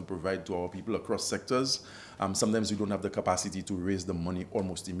services we have to provide to our people across sectors, sometimes we don't have the capacity to raise the money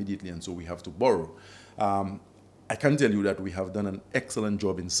almost immediately, and so we have to borrow. I can tell you that we have done an excellent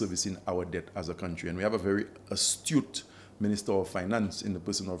job in servicing our debt as a country, and we have a very astute Minister of Finance in the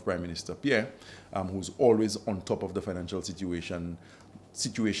person of Prime Minister Pierre, who's always on top of the financial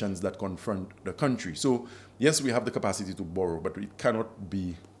situations that confront the country. So yes, we have the capacity to borrow, but it cannot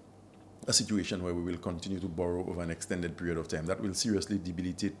be a situation where we will continue to borrow over an extended period of time. That will seriously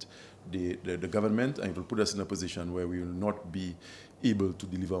debilitate the government, and it will put us in a position where we will not be able to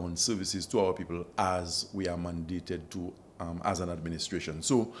deliver on services to our people as we are mandated to as an administration.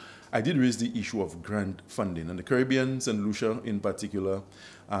 So I did raise the issue of grant funding, and the Caribbeans and Lucia in particular,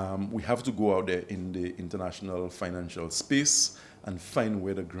 we have to go out there in the international financial space and find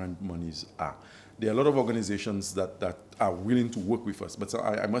where the grant monies are. There are a lot of organizations that are willing to work with us, but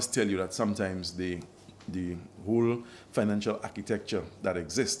I must tell you that sometimes the whole financial architecture that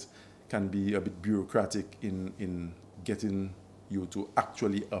exists can be a bit bureaucratic in getting you to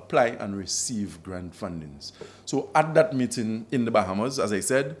actually apply and receive grant fundings. So at that meeting in the Bahamas, as I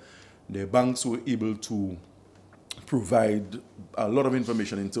said, the banks were able to provide a lot of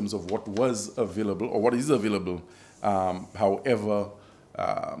information in terms of what was available or what is available. However,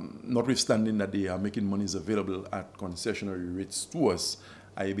 notwithstanding that they are making monies available at concessionary rates to us,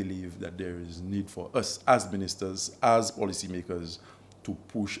 I believe that there is need for us as ministers, as policymakers, to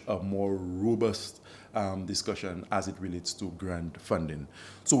push a more robust discussion as it relates to grant funding.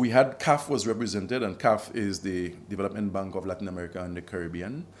 So we had CAF was represented, and CAF is the Development Bank of Latin America and the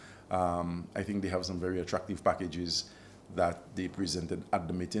Caribbean. I think they have some very attractive packages that they presented at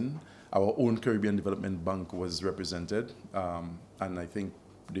the meeting. Our own Caribbean Development Bank was represented, and I think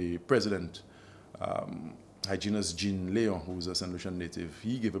the president, Hyginus Jean Leon, who is a St. Lucian native,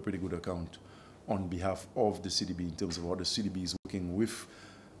 he gave a pretty good account on behalf of the CDB in terms of how the CDB is working with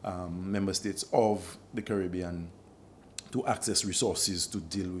member states of the Caribbean to access resources to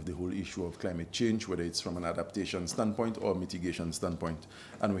deal with the whole issue of climate change, whether it's from an adaptation standpoint or mitigation standpoint.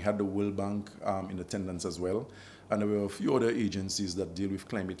 And we had the World Bank in attendance as well. And there were a few other agencies that deal with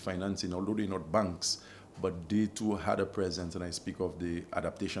climate financing, although they're not banks, but they too had a presence. And I speak of the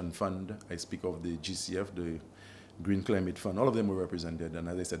Adaptation Fund, I speak of the GCF, the Green Climate Fund. All of them were represented, and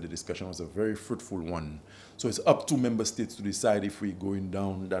as I said, the discussion was a very fruitful one. So it's up to member states to decide if we're going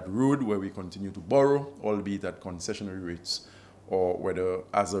down that road where we continue to borrow, albeit at concessionary rates, or whether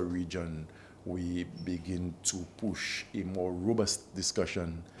as a region we begin to push a more robust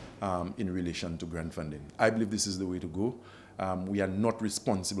discussion in relation to grant funding. I believe this is the way to go. We are not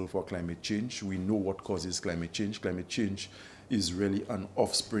responsible for climate change. We know what causes climate change. Climate change is really an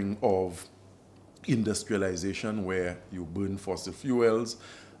offspring of industrialization, where you burn fossil fuels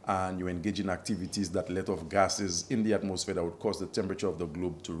and you engage in activities that let off gases in the atmosphere that would cause the temperature of the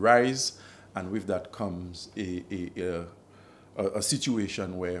globe to rise. And with that comes a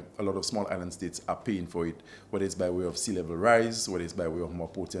situation where a lot of small island states are paying for it, whether it's by way of sea level rise, whether it's by way of more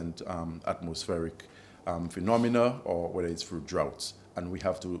potent atmospheric phenomena, or whether it's through droughts. And we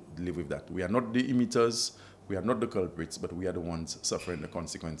have to live with that. We are not the emitters, we are not the culprits, but we are the ones suffering the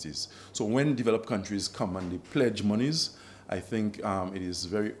consequences. So when developed countries come and they pledge monies, I think it is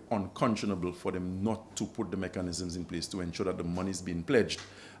very unconscionable for them not to put the mechanisms in place to ensure that the monies being pledged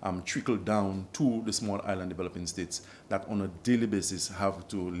trickle down to the small island developing states that on a daily basis have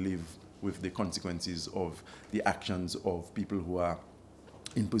to live with the consequences of the actions of people who are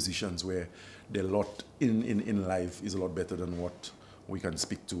in positions where their lot in life is a lot better than what we can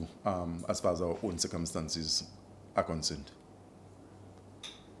speak to as far as our own circumstances are concerned.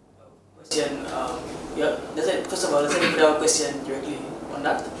 Question, yeah, first of all, does anybody have a question directly on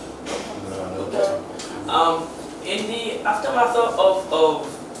that? In the aftermath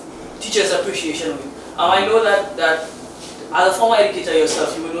of Teachers Appreciation Week, I know that as a former educator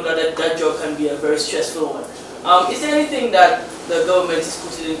yourself, you will know that job can be a very stressful one. Is there anything that the government is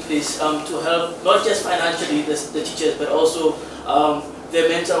putting in place to help, not just financially the teachers, but also their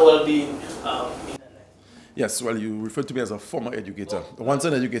mental well-being? Yes, well, you referred to me as a former educator. Once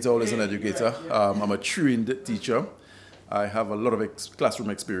an educator, always an educator. I'm a trained teacher. I have a lot of classroom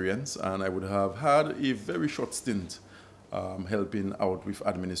experience, and I would have had a very short stint helping out with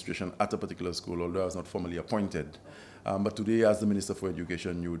administration at a particular school, although I was not formally appointed. But today, as the Minister for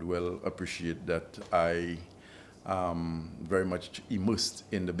Education, you would well appreciate that I very much immersed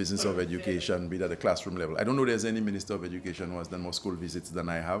in the business of education, be it at the classroom level. I don't know there's any Minister of Education who has done more school visits than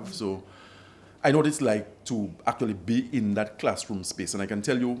I have, so I know what it's like to actually be in that classroom space. And I can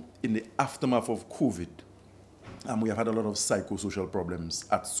tell you, in the aftermath of COVID, we have had a lot of psychosocial problems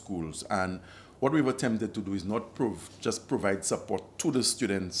at schools. And what we've attempted to do is not just provide support to the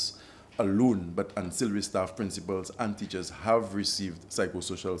students alone, but ancillary staff, principals, and teachers have received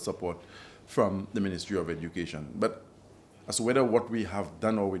psychosocial support from the Ministry of Education. But as to whether what we have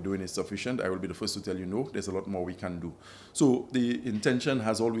done or we're doing is sufficient, I will be the first to tell you no, there's a lot more we can do. So the intention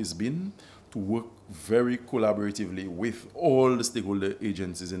has always been to work very collaboratively with all the stakeholder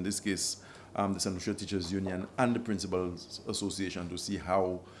agencies, in this case, the St. Lucia Teachers Union and the Principals Association to see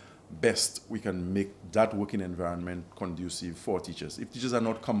how best we can make that working environment conducive for teachers. If teachers are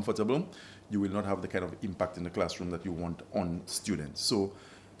not comfortable, you will not have the kind of impact in the classroom that you want on students. So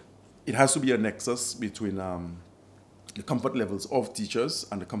it has to be a nexus between the comfort levels of teachers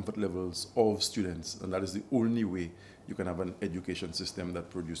and the comfort levels of students, and that is the only way you can have an education system that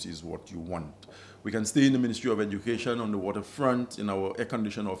produces what you want. We can stay in the Ministry of Education on the waterfront in our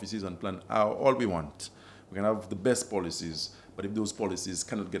air-conditioned offices and plan all we want. We can have the best policies, but if those policies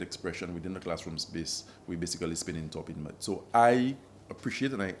cannot get expression within the classroom space, we basically spin in top in mud. So I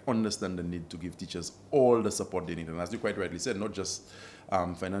appreciate and I understand the need to give teachers all the support they need. And as you quite rightly said, not just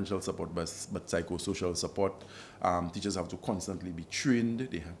financial support, but psychosocial support. Teachers have to constantly be trained.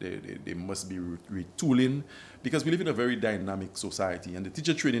 They must be retooling, because we live in a very dynamic society. And the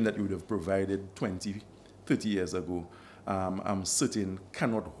teacher training that you would have provided 20, 30 years ago, I'm certain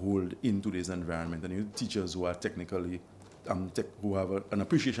cannot hold in today's environment. And you need teachers who are technically who have an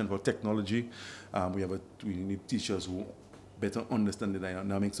appreciation for technology. We need teachers who better understand the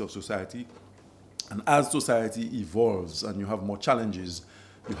dynamics of society. And as society evolves and you have more challenges,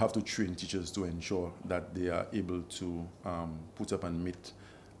 you have to train teachers to ensure that they are able to put up and meet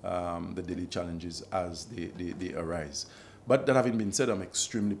the daily challenges as they arise. But that having been said, I'm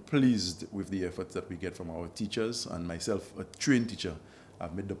extremely pleased with the efforts that we get from our teachers, and myself, a trained teacher,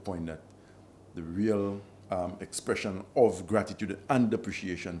 I've made the point that the real expression of gratitude and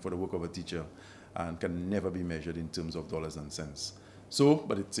appreciation for the work of a teacher can never be measured in terms of dollars and cents. So,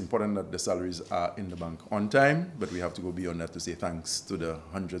 but it's important that the salaries are in the bank on time, but we have to go beyond that to say thanks to the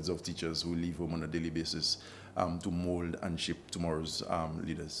hundreds of teachers who leave home on a daily basis to mold and shape tomorrow's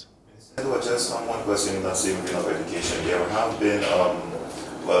leaders. Edward, just one question in that same vein of education. There have been,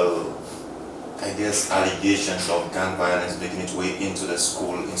 well, I guess allegations of gang violence making its way into the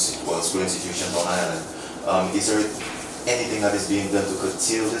school institutions on Ireland. Is there anything that is being done to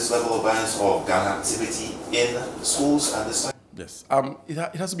curtail this level of violence or gang activity in schools at this time? Yes,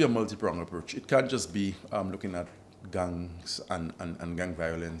 it has to be a multi-pronged approach. It can't just be looking at gangs and gang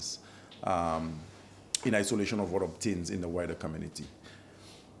violence in isolation of what obtains in the wider community.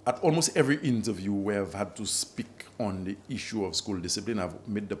 At almost every interview where I've had to speak on the issue of school discipline, I've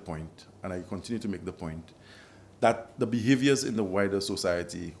made the point, and I continue to make the point, that the behaviors in the wider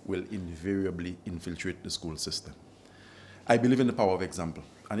society will invariably infiltrate the school system. I believe in the power of example.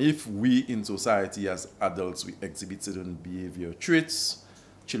 And if we in society as adults, we exhibit certain behavior traits,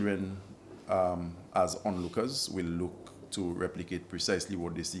 children as onlookers will look to replicate precisely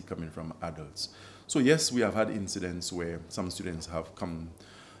what they see coming from adults. So yes, we have had incidents where some students have come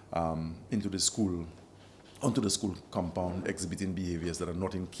onto the school compound exhibiting behaviors that are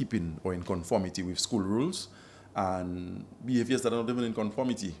not in keeping or in conformity with school rules, and behaviors that are not even in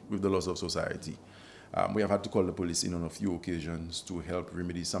conformity with the laws of society. We have had to call the police in on a few occasions to help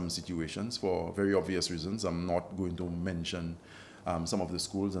remedy some situations for very obvious reasons. I'm not going to mention some of the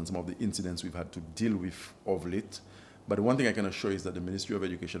schools and some of the incidents we've had to deal with of late. But the one thing I can assure is that the Ministry of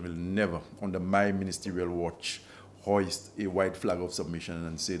Education will never, under my ministerial watch, hoist a white flag of submission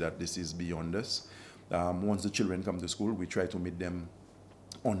and say that this is beyond us. Once the children come to school, we try to meet them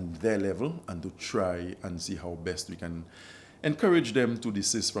on their level and to try and see how best we can encourage them to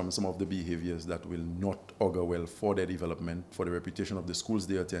desist from some of the behaviors that will not augur well for their development, for the reputation of the schools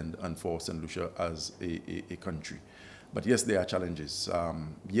they attend, and for St. Lucia as a country. But yes, there are challenges.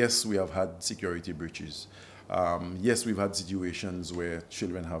 Yes, we have had security breaches. Yes, we've had situations where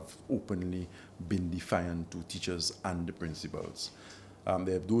children have openly been defiant to teachers and the principals.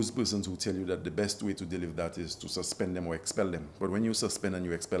 There are those persons who tell you that the best way to deal with that is to suspend them or expel them. But when you suspend and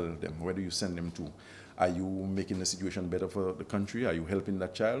you expel them, where do you send them to? Are you making the situation better for the country? Are you helping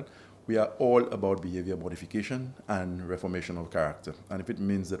that child? We are all about behavior modification and reformation of character. And if it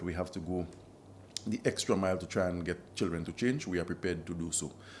means that we have to go the extra mile to try and get children to change, we are prepared to do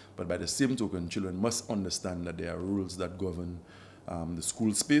so. But by the same token, children must understand that there are rules that govern the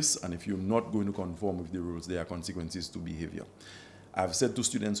school space, and if you're not going to conform with the rules, there are consequences to behavior. I've said to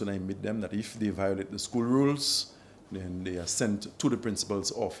students when I meet them that if they violate the school rules, then they are sent to the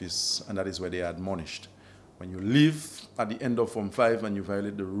principal's office, and that is where they are admonished. When you leave at the end of Form 5 and you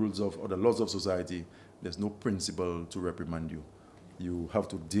violate the rules of or the laws of society, there's no principal to reprimand you. You have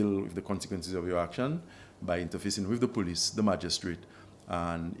to deal with the consequences of your action by interfacing with the police, the magistrate,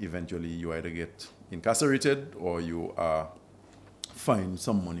 and eventually you either get incarcerated or you are fined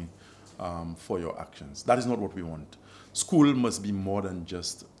some money for your actions. That is not what we want. School must be more than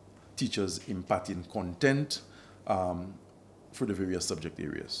just teachers imparting content for the various subject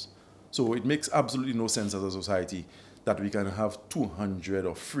areas. So it makes absolutely no sense as a society that we can have 200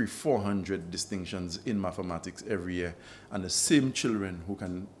 or 400 distinctions in mathematics every year, and the same children who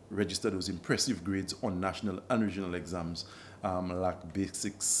can register those impressive grades on national and regional exams lack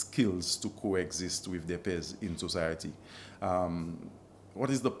basic skills to coexist with their peers in society. What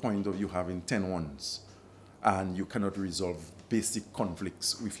is the point of you having 10 ones and you cannot resolve basic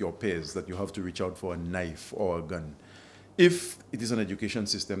conflicts with your peers, that you have to reach out for a knife or a gun? If it is an education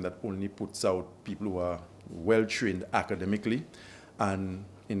system that only puts out people who are well-trained academically, and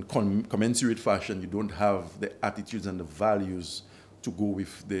in commensurate fashion you don't have the attitudes and the values to go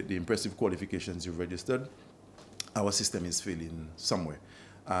with the impressive qualifications you've registered, our system is failing somewhere.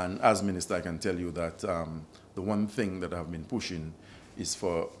 And as Minister, I can tell you that the one thing that I've been pushing is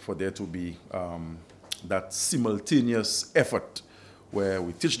for there to be that simultaneous effort where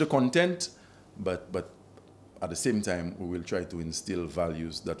we teach the content, but at the same time we will try to instill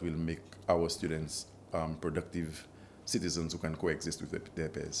values that will make our students productive citizens who can coexist with their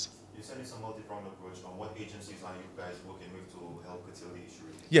peers. You said it's a multi-pronged approach. What agencies are you guys working with to help curtail the issue?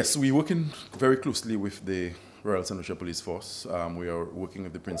 Yes, we're working very closely with the Royal St. Lucia Police Force. We are working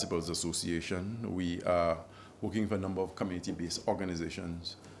with the Principals Association. We are working with a number of community-based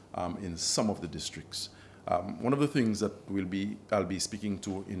organizations in some of the districts. One of the things that I'll be speaking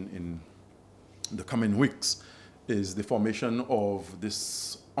to in the coming weeks is the formation of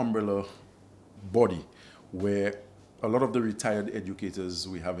this umbrella body where a lot of the retired educators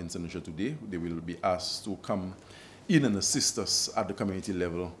we have in St. Lucia today, they will be asked to come in and assist us at the community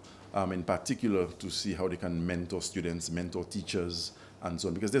level, in particular to see how they can mentor students, mentor teachers, and so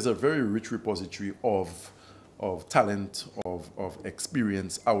on, because there's a very rich repository of talent, of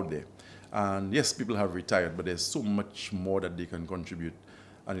experience out there. And yes, people have retired, but there's so much more that they can contribute.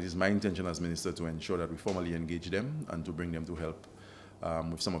 And it is my intention as Minister to ensure that we formally engage them and to bring them to help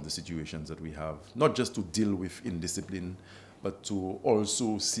with some of the situations that we have, not just to deal with indiscipline, but to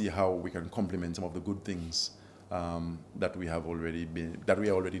also see how we can complement some of the good things that we are already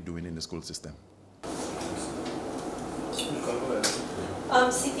doing in the school system.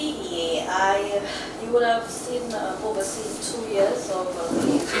 CPEA, you would have overseen 2 years of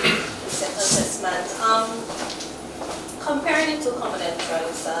assessment. Comparing it to common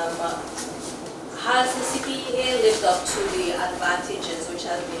entrance, has the CPEA lived up to the advantages which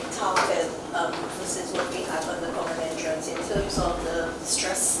have been touted versus what we had on the common entrance in terms of the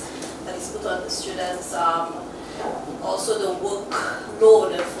stress that is put on the students, also the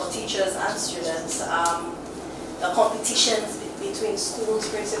workload for teachers and students, the competitions between schools,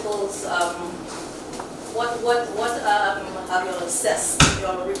 principals? What have you assessed,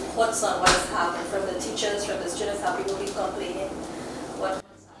 your reports on what has happened from the teachers, from the students? Have people been complaining?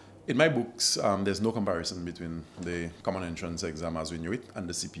 In my books, there's no comparison between the common entrance exam as we knew it and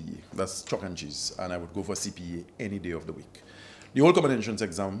the CPE. That's chalk and cheese, and I would go for CPE any day of the week. The whole common entrance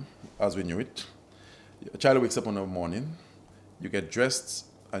exam as we knew it, a child wakes up in the morning, you get dressed,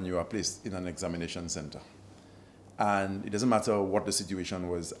 and you are placed in an examination center. And it doesn't matter what the situation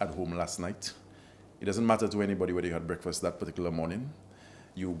was at home last night. It doesn't matter to anybody whether you had breakfast that particular morning.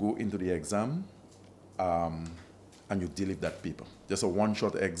 You go into the exam and you deal with that paper. Just a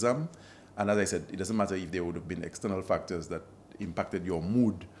one-shot exam. And as I said, it doesn't matter if there would have been external factors that impacted your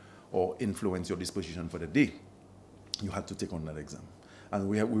mood or influenced your disposition for the day. You had to take on that exam. And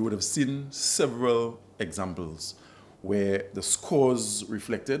we would have seen several examples where the scores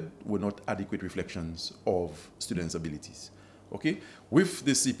reflected were not adequate reflections of students' abilities. Okay? With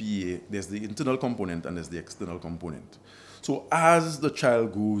the CPEA, there's the internal component and there's the external component. So as the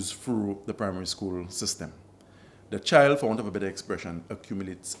child goes through the primary school system, the child, for want of a better expression,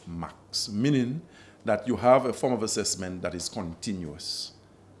 accumulates marks, meaning that you have a form of assessment that is continuous.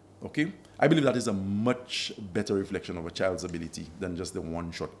 Okay? I believe that is a much better reflection of a child's ability than just the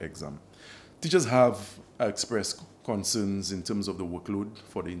one-shot exam. Teachers have expressed concerns in terms of the workload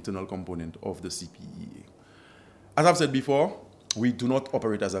for the internal component of the CPEA. As I've said before, we do not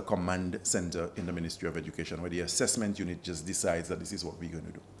operate as a command center in the Ministry of Education where the assessment unit just decides that this is what we're going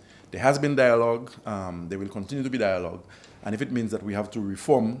to do. There has been dialogue, there will continue to be dialogue, and if it means that we have to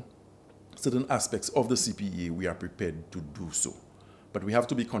reform certain aspects of the CPEA, we are prepared to do so. But we have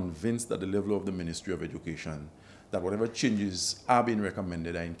to be convinced at the level of the Ministry of Education that whatever changes are being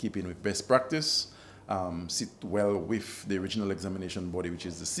recommended are in keeping with best practice, sit well with the original examination body, which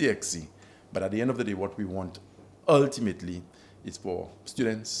is the CXC. But at the end of the day, what we want ultimately is for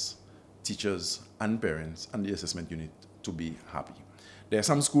students, teachers, and parents, and the assessment unit to be happy. There are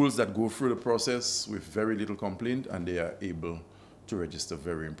some schools that go through the process with very little complaint, and they are able to register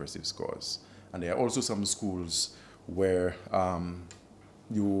very impressive scores. And there are also some schools where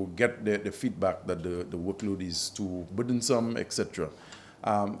you get the feedback that the workload is too burdensome, etc.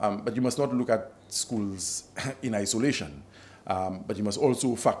 But you must not look at schools in isolation. But you must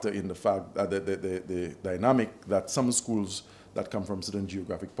also factor in the fact that the dynamic that some schools that come from certain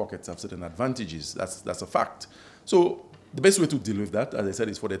geographic pockets have certain advantages. That's a fact. So the best way to deal with that, as I said,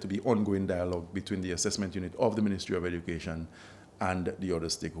 is for there to be ongoing dialogue between the assessment unit of the Ministry of Education and the other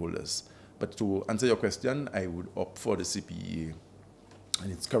stakeholders. But to answer your question, I would opt for the CPEA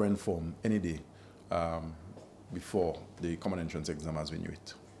in its current form any day before the common entrance exam as we knew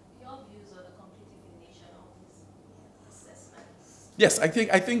it. Your views on the complete elimination of these assessments? Yes, I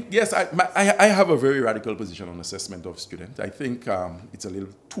think yes, I have a very radical position on assessment of students. I think it's a little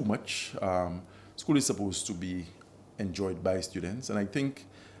too much. School is supposed to be enjoyed by students, and I think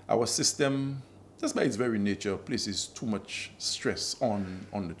our system, just by its very nature, places too much stress on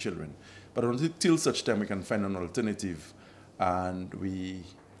the children. But until such time we can find an alternative and we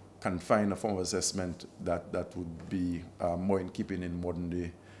can find a form of assessment that would be more in keeping in modern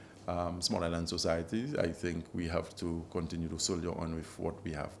day small island societies, I think we have to continue to soldier on with what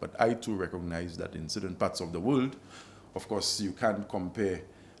we have. But I too recognize that in certain parts of the world, of course, you can't compare,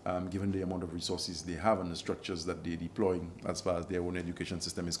 given the amount of resources they have and the structures that they're deploying as far as their own education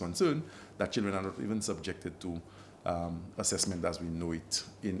system is concerned, that children are not even subjected to assessment as we know it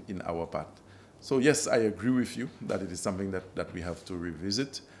in our part. So yes, I agree with you that it is something that we have to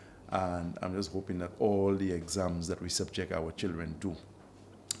revisit, and I'm just hoping that all the exams that we subject our children to,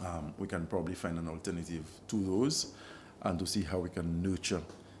 we can probably find an alternative to those and to see how we can nurture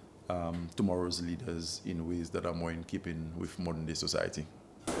tomorrow's leaders in ways that are more in keeping with modern day society.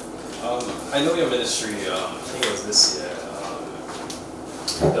 I know your ministry, I think it was this year,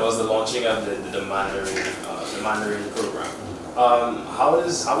 there was the launching of the Mandarin program. How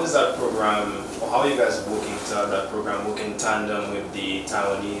is that program, or how are you guys working to have that program work in tandem with the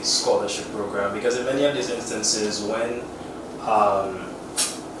Taiwanese scholarship program? Because in many of these instances, when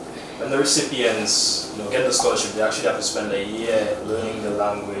the recipients get the scholarship, they actually have to spend a year learning the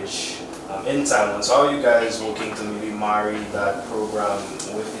language in Taiwan. So how are you guys working to maybe marry that program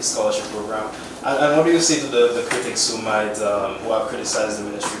with the scholarship program? And what do you say to the critics who who have criticized the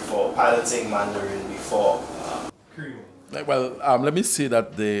ministry for piloting Mandarin before Creole? Well, let me say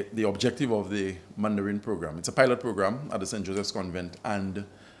that the objective of the Mandarin program, it's a pilot program at the St. Joseph's Convent and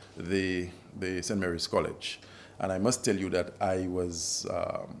the St. Mary's College. And I must tell you that I was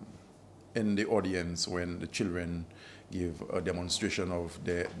in the audience when the children gave a demonstration of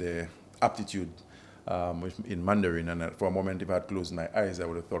their aptitude in Mandarin, and for a moment, if I had closed my eyes, I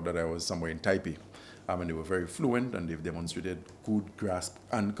would have thought that I was somewhere in Taipei. And they were very fluent, and they've demonstrated good grasp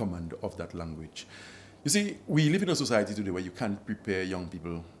and command of that language. You see, we live in a society today where you can't prepare young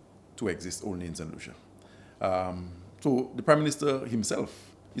people to exist only in St. Lucia. So the Prime Minister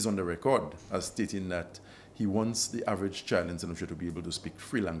himself is on the record as stating that he wants the average child in St. Lucia to be able to speak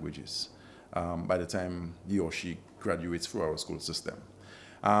 3 languages by the time he or she graduates through our school system.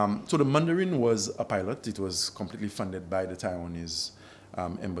 So the Mandarin was a pilot. It was completely funded by the Taiwanese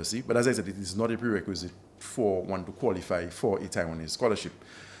embassy. But as I said, it is not a prerequisite for one to qualify for a Taiwanese scholarship.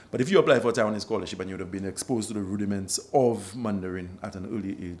 But if you apply for a Taiwanese scholarship and you would have been exposed to the rudiments of Mandarin at an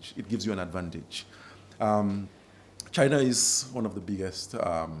early age, it gives you an advantage. China is one of the biggest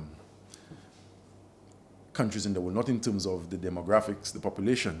countries in the world, not in terms of the demographics, the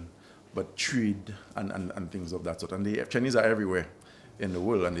population, but trade and things of that sort. And the Chinese are everywhere in the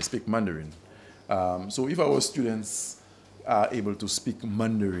world, and they speak Mandarin. So if our students are able to speak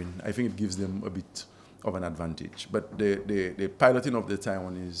Mandarin, I think it gives them a bit of an advantage. But the piloting of the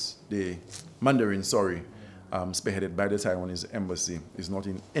Mandarin, spearheaded by the Taiwanese embassy, is not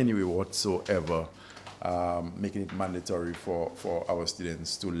in any way whatsoever making it mandatory for our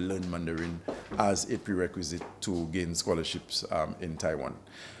students to learn Mandarin as a prerequisite to gain scholarships in Taiwan.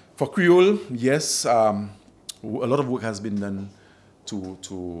 For Creole, yes, a lot of work has been done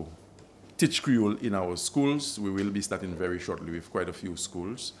to teach Creole in our schools. We will be starting very shortly with quite a few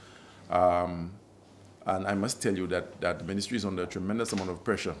schools. And I must tell you that the ministry is under a tremendous amount of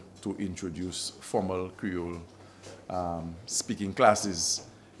pressure to introduce formal Creole speaking classes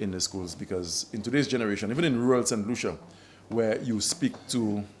in the schools, because in today's generation, even in rural St. Lucia, where you speak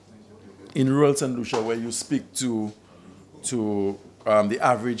to the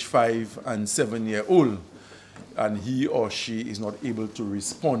average 5 and 7 year old, and he or she is not able to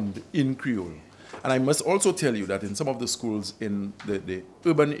respond in Creole. And I must also tell you that in some of the schools in the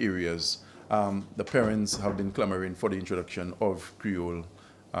urban areas, the parents have been clamoring for the introduction of Creole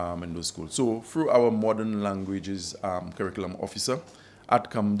in those schools. So through our modern languages curriculum officer at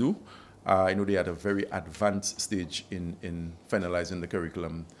Kamdu, I know they are at a very advanced stage in finalizing the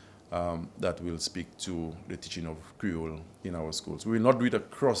curriculum that will speak to the teaching of Creole in our schools. We will not do it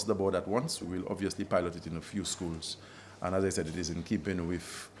across the board at once. We will obviously pilot it in a few schools. And as I said, it is in keeping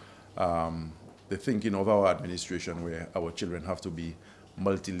with the thinking of our administration, where our children have to be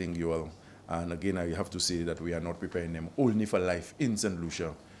multilingual. And again, I have to say that we are not preparing them only for life in St.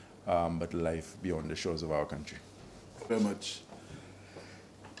 Lucia, but life beyond the shores of our country. Very much.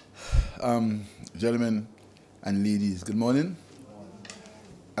 Gentlemen and ladies, good morning.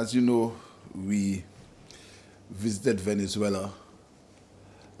 As you know, we visited Venezuela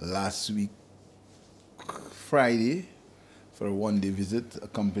last week, Friday, for a one-day visit.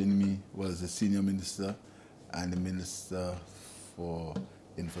 Accompanying me was the senior minister and the minister for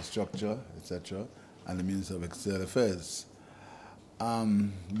infrastructure, etc., and the minister of external affairs.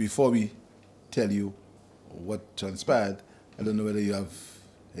 Before we tell you what transpired, I don't know whether you have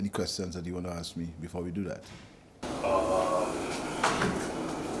any questions that you want to ask me before we do that.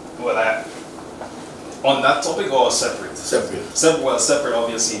 On that topic or separate? Separate. Separate,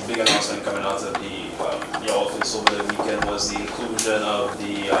 obviously. Big announcement coming out of your office over the weekend was the inclusion of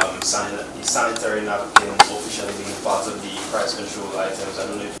the sanitary napkins officially being part of the price control items. I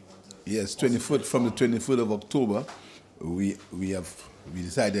don't know if you want to... Yes, from the 24th of October, we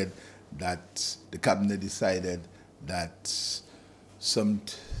decided that the cabinet decided that some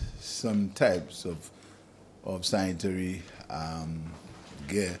types of sanitary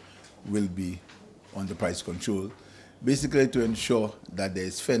gear will be on the price control, basically to ensure that there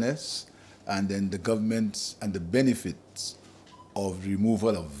is fairness, and then the government and the benefits of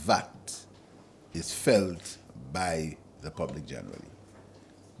removal of VAT is felt by the public generally.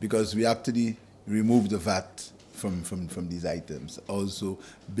 Because we actually removed the VAT from these items. Also,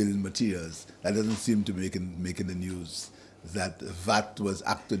 building materials, that doesn't seem to be making the news, that VAT was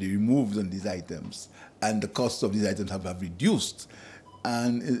actually removed on these items, and the cost of these items have reduced.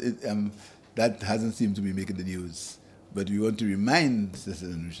 And that hasn't seemed to be making the news. But we want to remind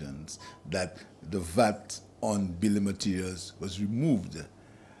citizens that the VAT on building materials was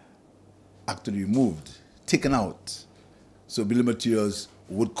actually removed, taken out. So building materials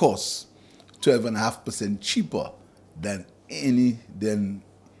would cost 12.5% cheaper than any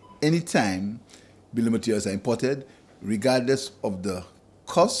time building materials are imported. Regardless of the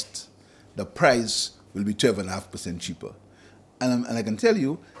cost, the price will be 12.5% cheaper. And I can tell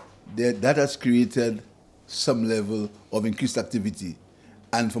you that has created some level of increased activity.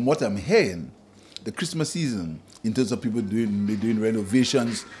 And from what I'm hearing, the Christmas season, in terms of people doing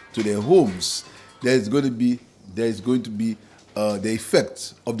renovations to their homes, there is going to be the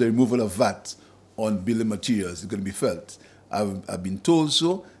effect of the removal of VAT on building materials is going to be felt. I've been told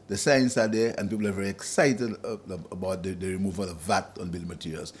so. The signs are there, and people are very excited about the removal of VAT on building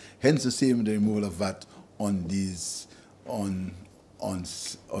materials. Hence the same, the removal of VAT on these, on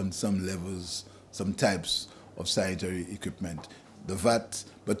some levels, some types of sanitary equipment. The VAT,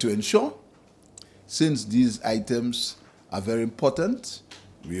 but to ensure, since these items are very important,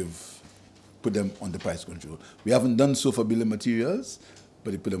 we've put them on the price control. We haven't done so for building materials,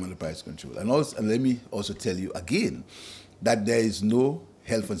 but we put them on the price control. And let me also tell you again that there is no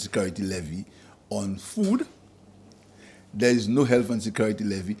health and security levy on food. There is no health and security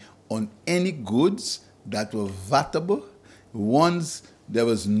levy on any goods that were VATable. Once there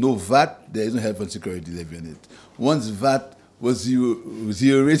was no VAT, there is no health and security levy on it. Once VAT was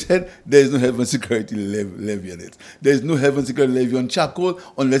zero rated, there is no health and security levy on it. There is no health and security levy on charcoal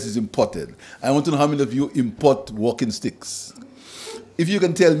unless it's imported. I want to know how many of you import walking sticks. If you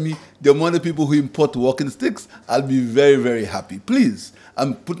can tell me the amount of people who import walking sticks, I'll be very, very happy. Please,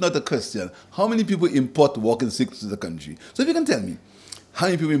 I'm putting out a question. How many people import walking sticks to the country? So if you can tell me how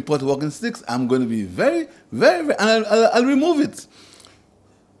many people import walking sticks, I'm going to be very, very, very, and I'll remove it.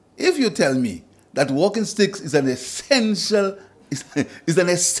 If you tell me that walking sticks is an essential thing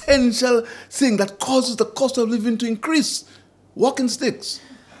that causes the cost of living to increase, walking sticks,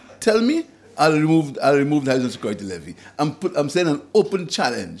 tell me, I'll remove the health and security levy. I'm saying an open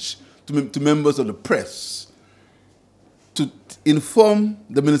challenge to members of the press to inform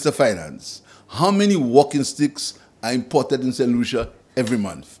the Minister of Finance how many walking sticks are imported in St. Lucia every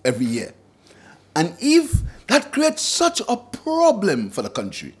month, every year. And if that creates such a problem for the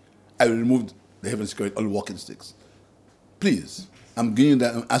country, I will remove the health and security on walking sticks. Please, I'm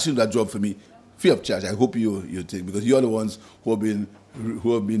asking you that job for me, free of charge. I hope you take, because you're the ones who have been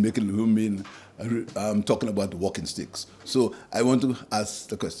talking about the walking sticks. So I want to ask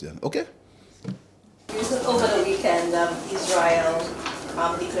the question. Okay? Over the weekend, Israel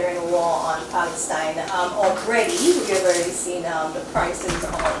declaring war on Palestine. Already, we've already seen the prices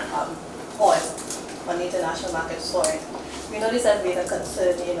of oil on the international market soaring. We know this has been a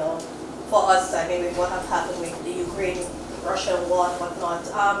concern, you know, for us, I mean, with what have happened with the Ukraine-Russia war and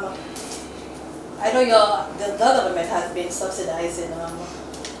whatnot. I know the government has been subsidizing,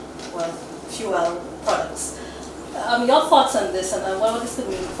 well, fuel products. Your thoughts on this and what this could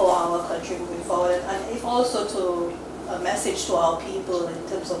mean for our country moving forward, and if also to a message to our people in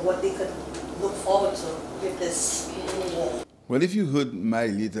terms of what they could look forward to with this war. Well, if you heard my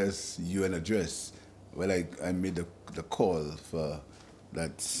latest UN address, well, I made the call for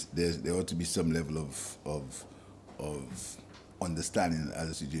that there ought to be some level of understanding of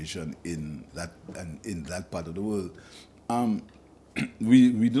the situation in that part of the world.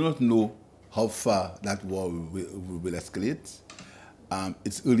 We do not know how far that war will escalate.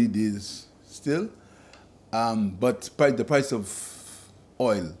 It's early days still, but the price of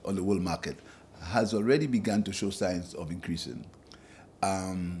oil on the world market has already begun to show signs of increasing.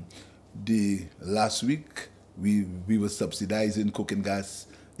 The last week, we were subsidizing coke and gas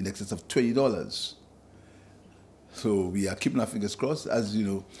in excess of $20. So we are keeping our fingers crossed. As you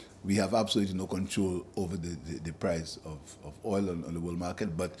know, we have absolutely no control over the price of oil on the world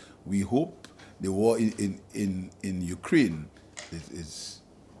market, but we hope the war in Ukraine is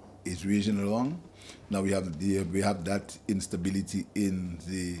raging along. Now we have that instability in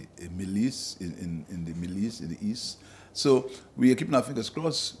the Middle East, in the Middle East, in the East. So we are keeping our fingers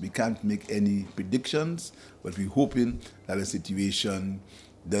crossed. We can't make any predictions, but we're hoping that the situation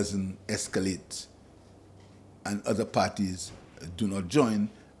doesn't escalate and other parties do not join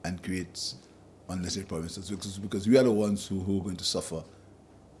and create unnecessary problems, because we are the ones who are going to suffer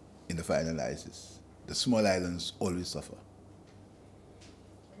in the final analysis. The small islands always suffer.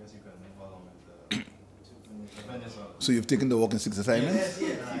 I guess you can move along with the Venezuela. So you've taken the walking six assignment? Yes.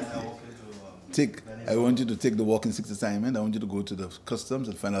 I want you to take the walking six assignment. I want you to go to the customs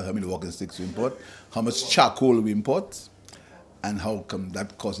and find out how many walking sticks we import, how much charcoal we import, and how come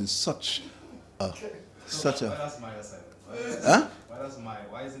that causes such a... Why that's my assignment? Huh?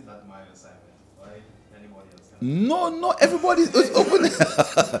 Why is it that my assignment? Why anybody else can? No, everybody is open.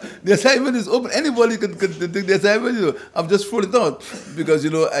 The assignment is open. Anybody can take the assignment. You know, I've just thrown it out because, you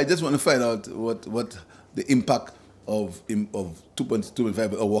know, I just want to find out what the impact of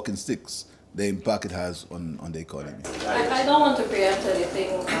 2.25 or walking sticks, the impact it has on the economy. I don't want to preempt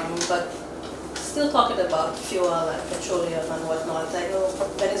anything, but still talking about fuel and petroleum and whatnot. I know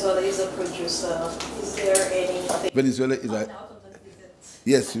Venezuela is a producer. Is there anything? Venezuela is a...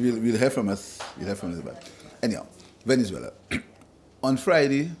 Yes, we'll hear from us. We'll hear from us about it. Anyhow, Venezuela. On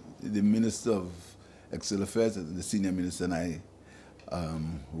Friday, the Minister of External Affairs, the senior minister, and I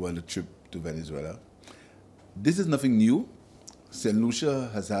went on a trip to Venezuela. This is nothing new. St. Lucia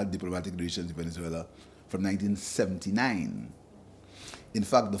has had diplomatic relations with Venezuela from 1979. In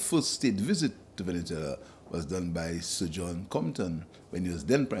fact, the first state visit to Venezuela was done by Sir John Compton when he was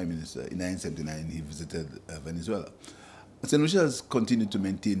then Prime Minister. In 1979, he visited Venezuela. St. Lucia has continued to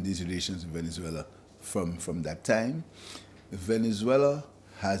maintain these relations with Venezuela from that time. Venezuela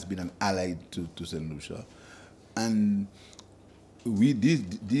has been an ally to St. Lucia. And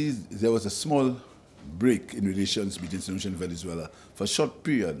there was a small break in relations between St. Lucia and Venezuela for a short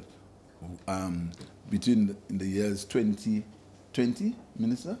period between in the years 2020,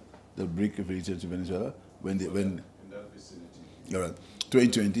 Minister, the break of relations to Venezuela, in that vicinity. All right,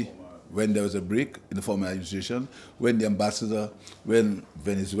 2020, when there was a break in the former administration, when Venezuela,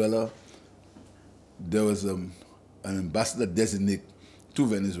 there was an ambassador designate to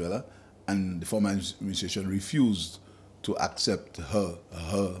Venezuela, and the former administration refused to accept her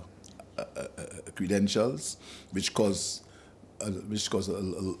credentials, which caused a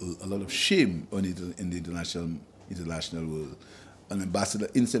lot of shame in the international world. An ambassador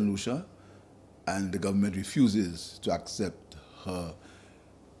in St. Lucia, and the government refuses to accept her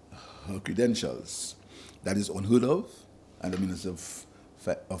credentials. That is unheard of, and the Minister of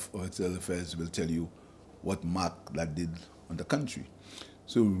External Affairs will tell you what mark that did on the country.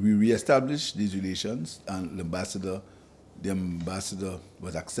 So we reestablished these relations, and the ambassador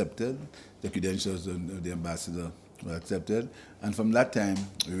was accepted, the credentials of the ambassador were accepted, and from that time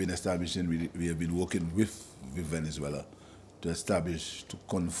we've been establishing, we have been working with Venezuela to establish, to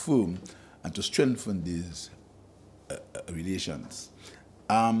confirm, and to strengthen these relations.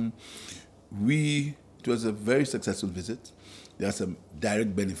 It was a very successful visit. There are some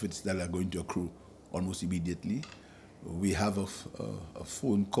direct benefits that are going to accrue almost immediately. We have a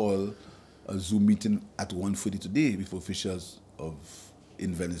phone call, a Zoom meeting at 1:30 today with officials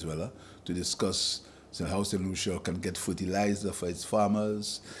in Venezuela to discuss So how St. Lucia can get fertilizer for its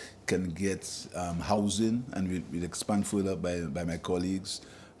farmers, can get housing, and we'll expand further by my colleagues,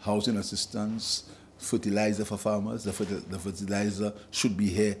 housing assistance, fertilizer for farmers. The fertilizer should be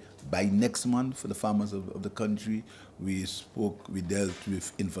here by next month for the farmers of the country. We dealt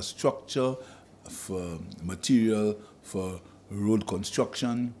with infrastructure, for material, for road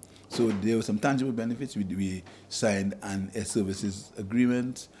construction. So there were some tangible benefits. We signed an air services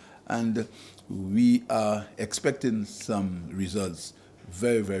agreement, and we are expecting some results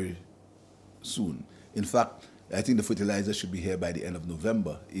very, very soon. In fact, I think the fertilizer should be here by the end of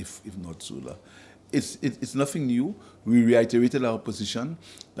November, if not sooner. It's nothing new. We reiterated our position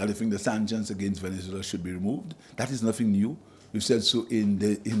that I think the sanctions against Venezuela should be removed. That is nothing new. We've said so in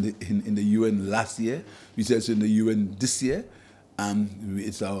the UN last year. We said so in the UN this year. And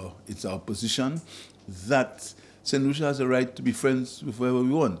it's our position that St. Lucia has a right to be friends with whoever we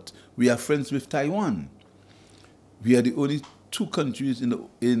want. We are friends with Taiwan. We are the only two countries we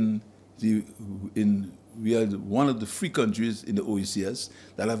are one of the 3 countries in the OECS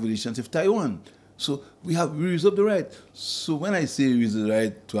that have relations with Taiwan. So we reserve the right. So when I say we reserve the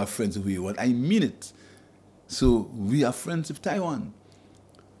right to have friends with who we want, I mean it. So we are friends with Taiwan.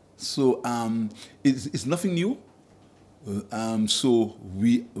 So it's nothing new. So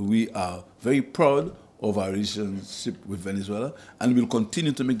we are very proud of our relationship with Venezuela, and we'll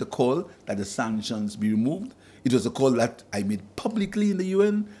continue to make the call that the sanctions be removed. It was a call that I made publicly in the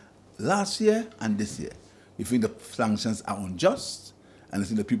UN last year and this year. We think the sanctions are unjust, and I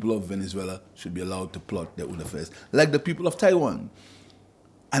think the people of Venezuela should be allowed to plot their own affairs, like the people of Taiwan.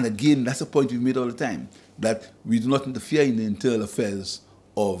 And again, that's a point we've made all the time, that we do not interfere in the internal affairs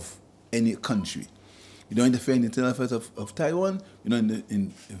of any country. We don't interfere in the internal affairs of Taiwan, we don't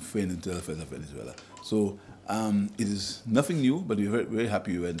interfere in the internal affairs of Venezuela. So it is nothing new, but we're very, very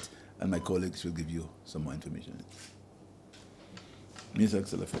happy we went, and my colleagues will give you some more information. Minister of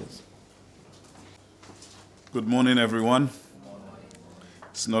External Affairs. Good morning, everyone.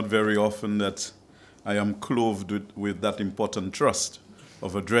 It's not very often that I am clothed with that important trust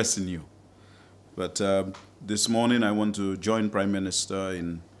of addressing you. But this morning I want to join Prime Minister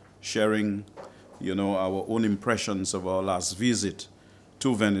in sharing, our own impressions of our last visit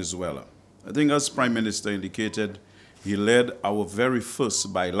to Venezuela. I think as Prime Minister indicated, he led our very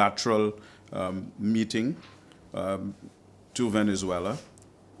first bilateral meeting to Venezuela.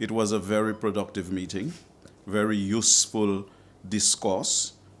 It was a very productive meeting, very useful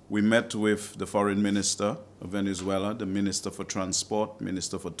discourse. We met with the Foreign Minister of Venezuela, the Minister for Transport,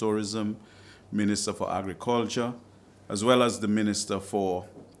 Minister for Tourism, Minister for Agriculture, as well as the Minister for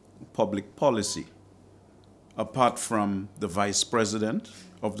Public Policy, apart from the Vice President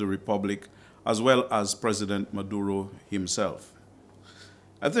of the Republic, as well as President Maduro himself.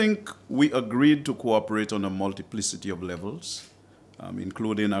 I think we agreed to cooperate on a multiplicity of levels,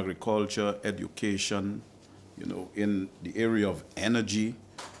 including agriculture, education, in the area of energy,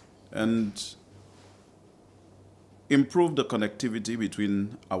 and improve the connectivity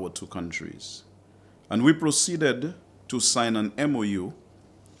between our 2 countries. And we proceeded to sign an MOU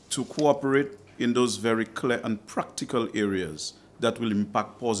to cooperate in those very clear and practical areas that will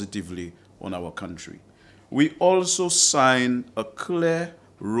impact positively on our country. We also signed a clear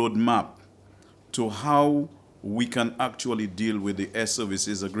roadmap to how we can actually deal with the air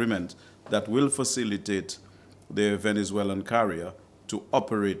services agreement that will facilitate the Venezuelan carrier to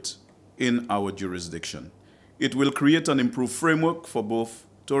operate in our jurisdiction. It will create an improved framework for both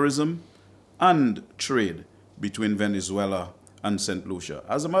tourism and trade between Venezuela and St. Lucia.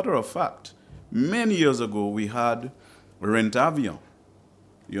 As a matter of fact, many years ago we had Rentavion,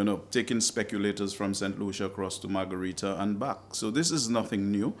 taking speculators from St. Lucia across to Margarita and back. So this is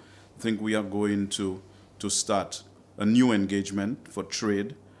nothing new. I think we are going to start a new engagement for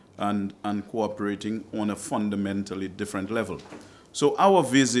trade and cooperating on a fundamentally different level. So our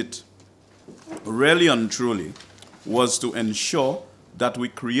visit, really and truly, was to ensure that we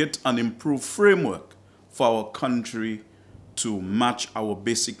create an improved framework for our country to match our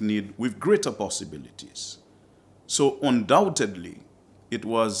basic need with greater possibilities. So undoubtedly, it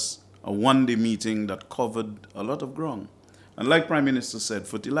was a one-day meeting that covered a lot of ground. And like Prime Minister said,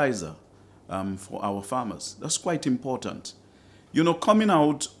 fertilizer for our farmers. That's quite important. Coming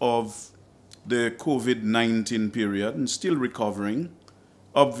out of the COVID-19 period and still recovering,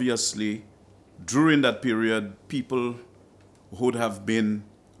 obviously, during that period, people would have been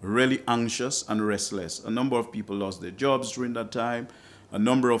really anxious and restless. A number of people lost their jobs during that time. A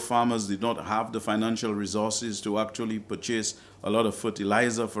number of farmers did not have the financial resources to actually purchase a lot of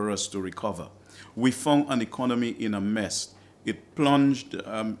fertilizer for us to recover. We found an economy in a mess. It plunged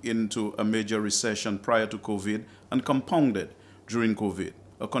into a major recession prior to COVID and compounded during COVID,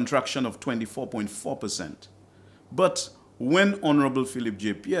 a contraction of 24.4%. But when Honorable Philip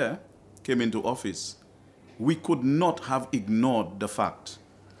J. Pierre came into office, we could not have ignored the fact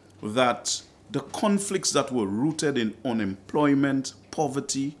that the conflicts that were rooted in unemployment,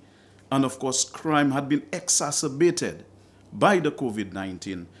 poverty, and of course crime had been exacerbated by the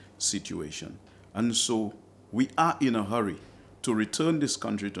COVID-19 situation. And so we are in a hurry to return this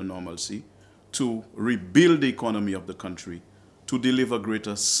country to normalcy, to rebuild the economy of the country, to deliver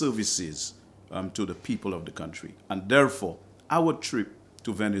greater services to the people of the country. And therefore, our trip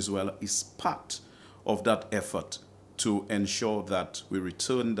to Venezuela is part of that effort to ensure that we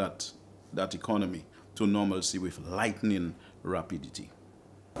return that economy to normalcy with lightning rapidity.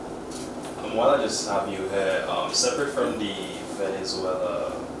 While I just have you here, separate from the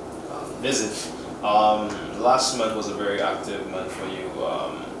Venezuela visit, last month was a very active month for you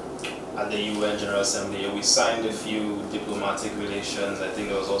at the UN General Assembly. We signed a few diplomatic relations. I think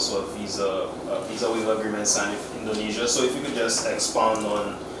there was also a visa waiver agreement signed with Indonesia. So if you could just expound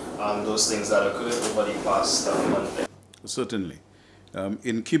on those things that occurred over the past month. Certainly.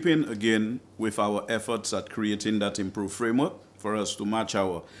 In keeping, again, with our efforts at creating that improved framework for us to match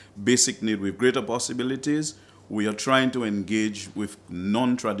our basic need with greater possibilities, we are trying to engage with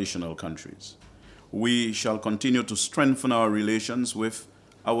non-traditional countries. We shall continue to strengthen our relations with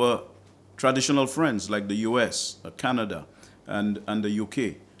our traditional friends like the US, Canada, and the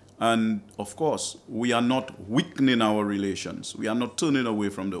UK. And of course, we are not weakening our relations. We are not turning away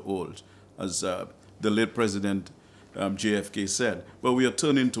from the old, as the late President JFK said, but we are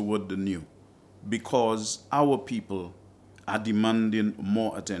turning toward the new because our people are demanding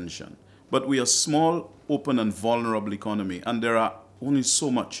more attention. But we are a small, open, and vulnerable economy, and there are only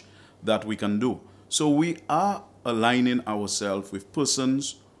so much that we can do. So we are aligning ourselves with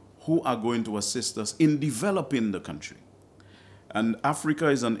persons who are going to assist us in developing the country. And Africa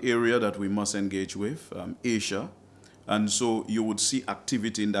is an area that we must engage with, Asia, and so you would see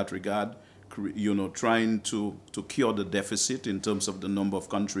activity in that regard, trying to cure the deficit in terms of the number of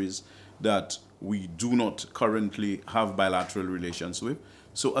countries that we do not currently have bilateral relations with.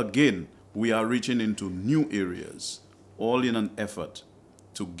 So again, we are reaching into new areas, all in an effort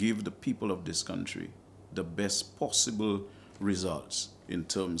to give the people of this country the best possible results in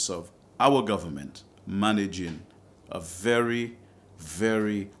terms of our government managing a very,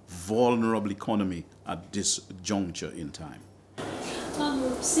 very vulnerable economy at this juncture in time.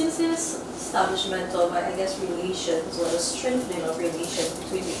 Since this establishment of, I guess, relations or the strengthening of relations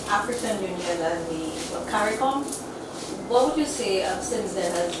between the African Union and the CARICOM, what would you say since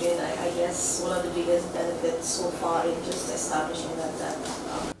then has been, I guess, one of the biggest benefits so far in just establishing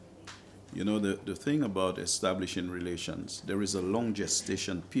that? You know, the thing about establishing relations, there is a long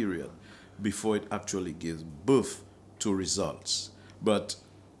gestation period before it actually gives birth to results. But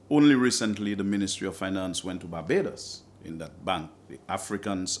only recently the Ministry of Finance went to Barbados in that bank. The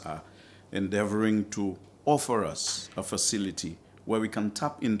Africans are endeavoring to offer us a facility where we can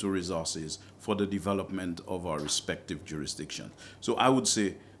tap into resources for the development of our respective jurisdictions. So I would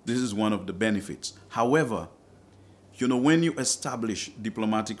say this is one of the benefits. However, you know, when you establish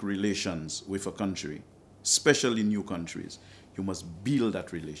diplomatic relations with a country, especially new countries, you must build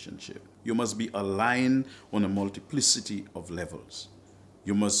that relationship. You must be aligned on a multiplicity of levels.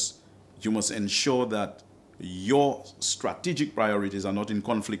 You must ensure that your strategic priorities are not in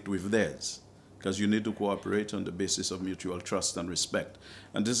conflict with theirs, because you need to cooperate on the basis of mutual trust and respect.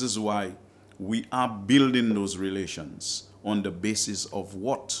 And this is why we are building those relations on the basis of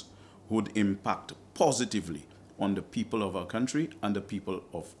what would impact positively on the people of our country and the people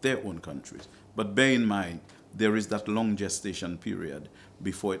of their own countries. But bear in mind, there is that long gestation period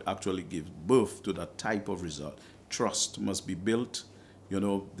before it actually gives birth to that type of result. Trust must be built,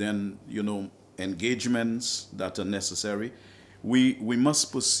 then, engagements that are necessary. We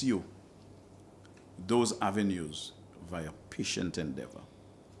must pursue those avenues via patient endeavor.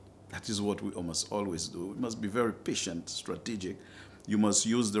 That is what we must always do. We must be very patient, strategic. You must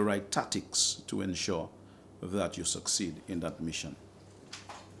use the right tactics to ensure that you succeed in that mission.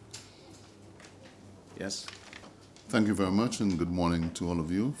 Yes? Thank you very much, and good morning to all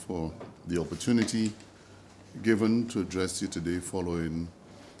of you for the opportunity given to address you today following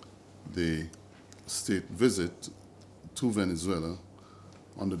the state visit to Venezuela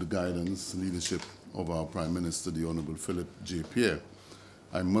under the guidance and leadership of our Prime Minister, the Honorable Philip J. Pierre.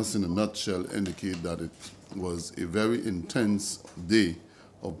 I must in a nutshell indicate that it was a very intense day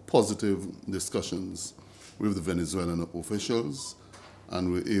of positive discussions with the Venezuelan officials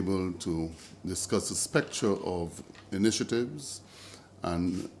and we're able to discuss a spectrum of initiatives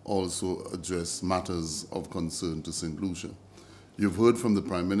and also address matters of concern to St. Lucia. You've heard from the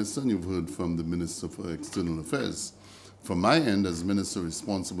Prime Minister and you've heard from the Minister for External Affairs. From my end, as Minister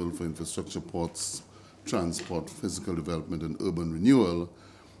responsible for infrastructure, ports, transport, physical development and urban renewal,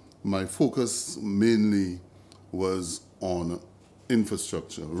 my focus mainly was on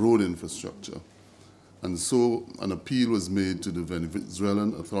infrastructure, road infrastructure. And so an appeal was made to the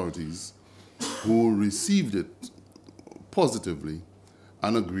Venezuelan authorities who received it positively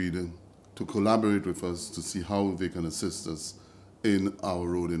and agreed to collaborate with us to see how they can assist us in our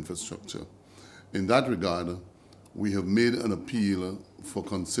road infrastructure. In that regard, we have made an appeal for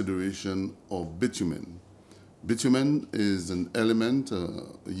consideration of bitumen. Bitumen is an element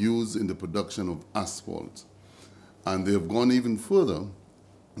used in the production of asphalt. And they have gone even further,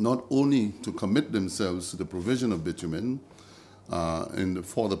 not only to commit themselves to the provision of bitumen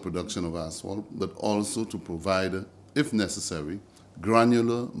for the production of asphalt, but also to provide, if necessary,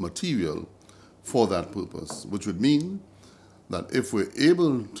 granular material for that purpose, which would mean that if we're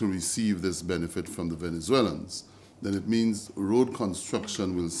able to receive this benefit from the Venezuelans, then it means road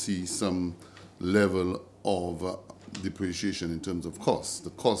construction will see some level of depreciation in terms of cost. The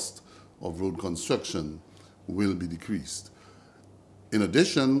cost of road construction will be decreased. In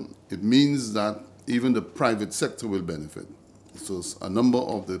addition, it means that even the private sector will benefit. So a number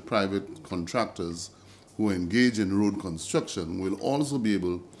of the private contractors who engage in road construction will also be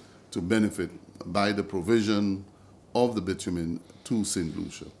able to benefit by the provision of the bitumen to St.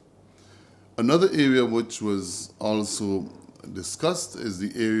 Lucia. Another area which was also discussed is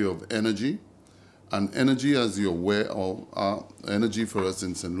the area of energy. And energy, as you're aware of, energy for us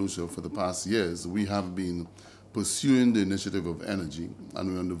in St. Lucia for the past years, we have been pursuing the initiative of energy,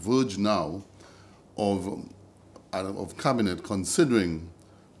 and we're on the verge now of Cabinet considering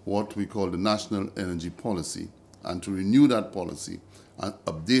what we call the National Energy Policy, and to renew that policy and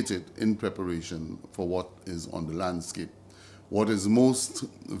update it in preparation for what is on the landscape. What is most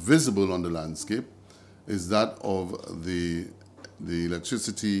visible on the landscape is that of the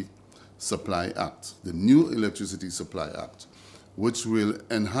Electricity Supply Act, the new Electricity Supply Act, which will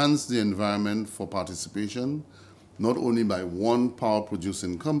enhance the environment for participation not only by one power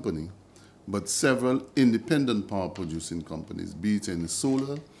producing company, but several independent power producing companies, be it in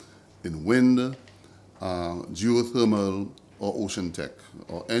solar, in wind, geothermal, or ocean tech,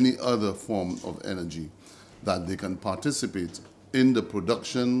 or any other form of energy, that they can participate in the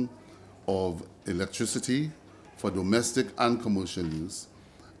production of electricity for domestic and commercial use,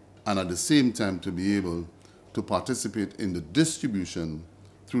 and at the same time to be able to participate in the distribution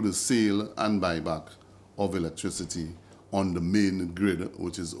through the sale and buyback of electricity on the main grid,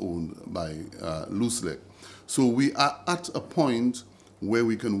 which is owned by Lucia. So we are at a point where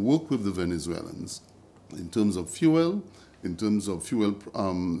we can work with the Venezuelans in terms of fuel, in terms of fuel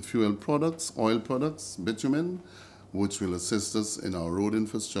products, oil products, bitumen, which will assist us in our road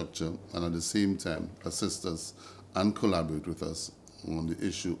infrastructure and at the same time assist us and collaborate with us on the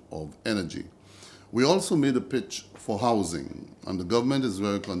issue of energy. We also made a pitch for housing, and the government is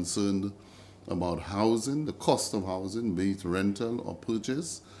very concerned about housing, the cost of housing, be it rental or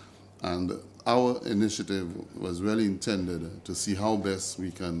purchase, and our initiative was really intended to see how best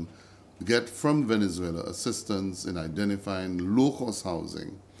we can get from Venezuela assistance in identifying low-cost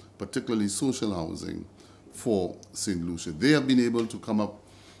housing, particularly social housing, for St. Lucia. They have been able to come up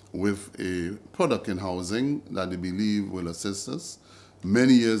with a product in housing that they believe will assist us.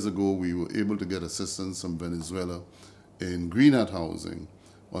 Many years ago, we were able to get assistance from Venezuela in green hat housing.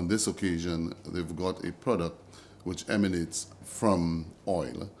 On this occasion, they've got a product which emanates from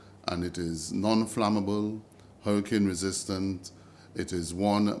oil, and it is non-flammable, hurricane resistant. It is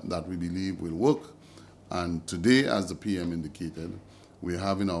one that we believe will work. And today, as the PM indicated, we're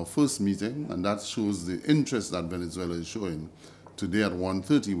having our first meeting, and that shows the interest that Venezuela is showing. Today at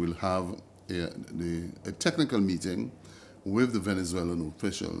 1:30, we'll have a technical meeting with the Venezuelan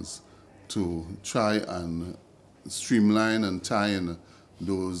officials to try and streamline and tie in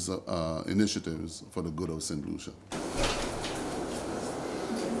those initiatives for the good of St. Lucia.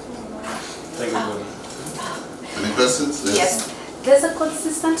 Thank you. Any questions? Yes. There's a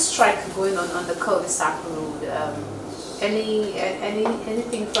consistent strike going on the cul-de-sac road.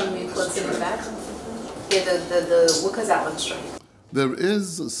 Anything from you concerning that? Yeah, the workers are on strike. There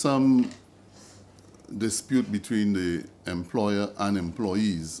is some dispute between the employer and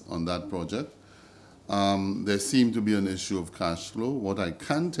employees on that project. There seemed to be an issue of cash flow. What I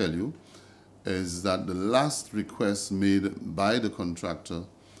can tell you is that the last request made by the contractor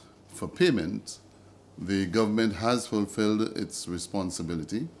for payment The government has fulfilled its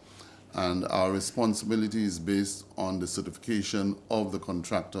responsibility, and our responsibility is based on the certification of the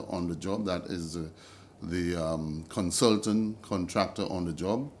contractor on the job, that is the consultant contractor on the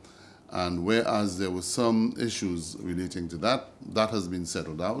job. And whereas there were some issues relating to that, that has been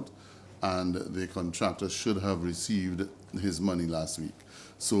settled out, and the contractor should have received his money last week.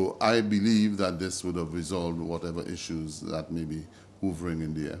 So I believe that this would have resolved whatever issues that may be hovering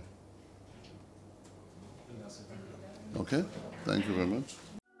in the air. Okay, thank you very much.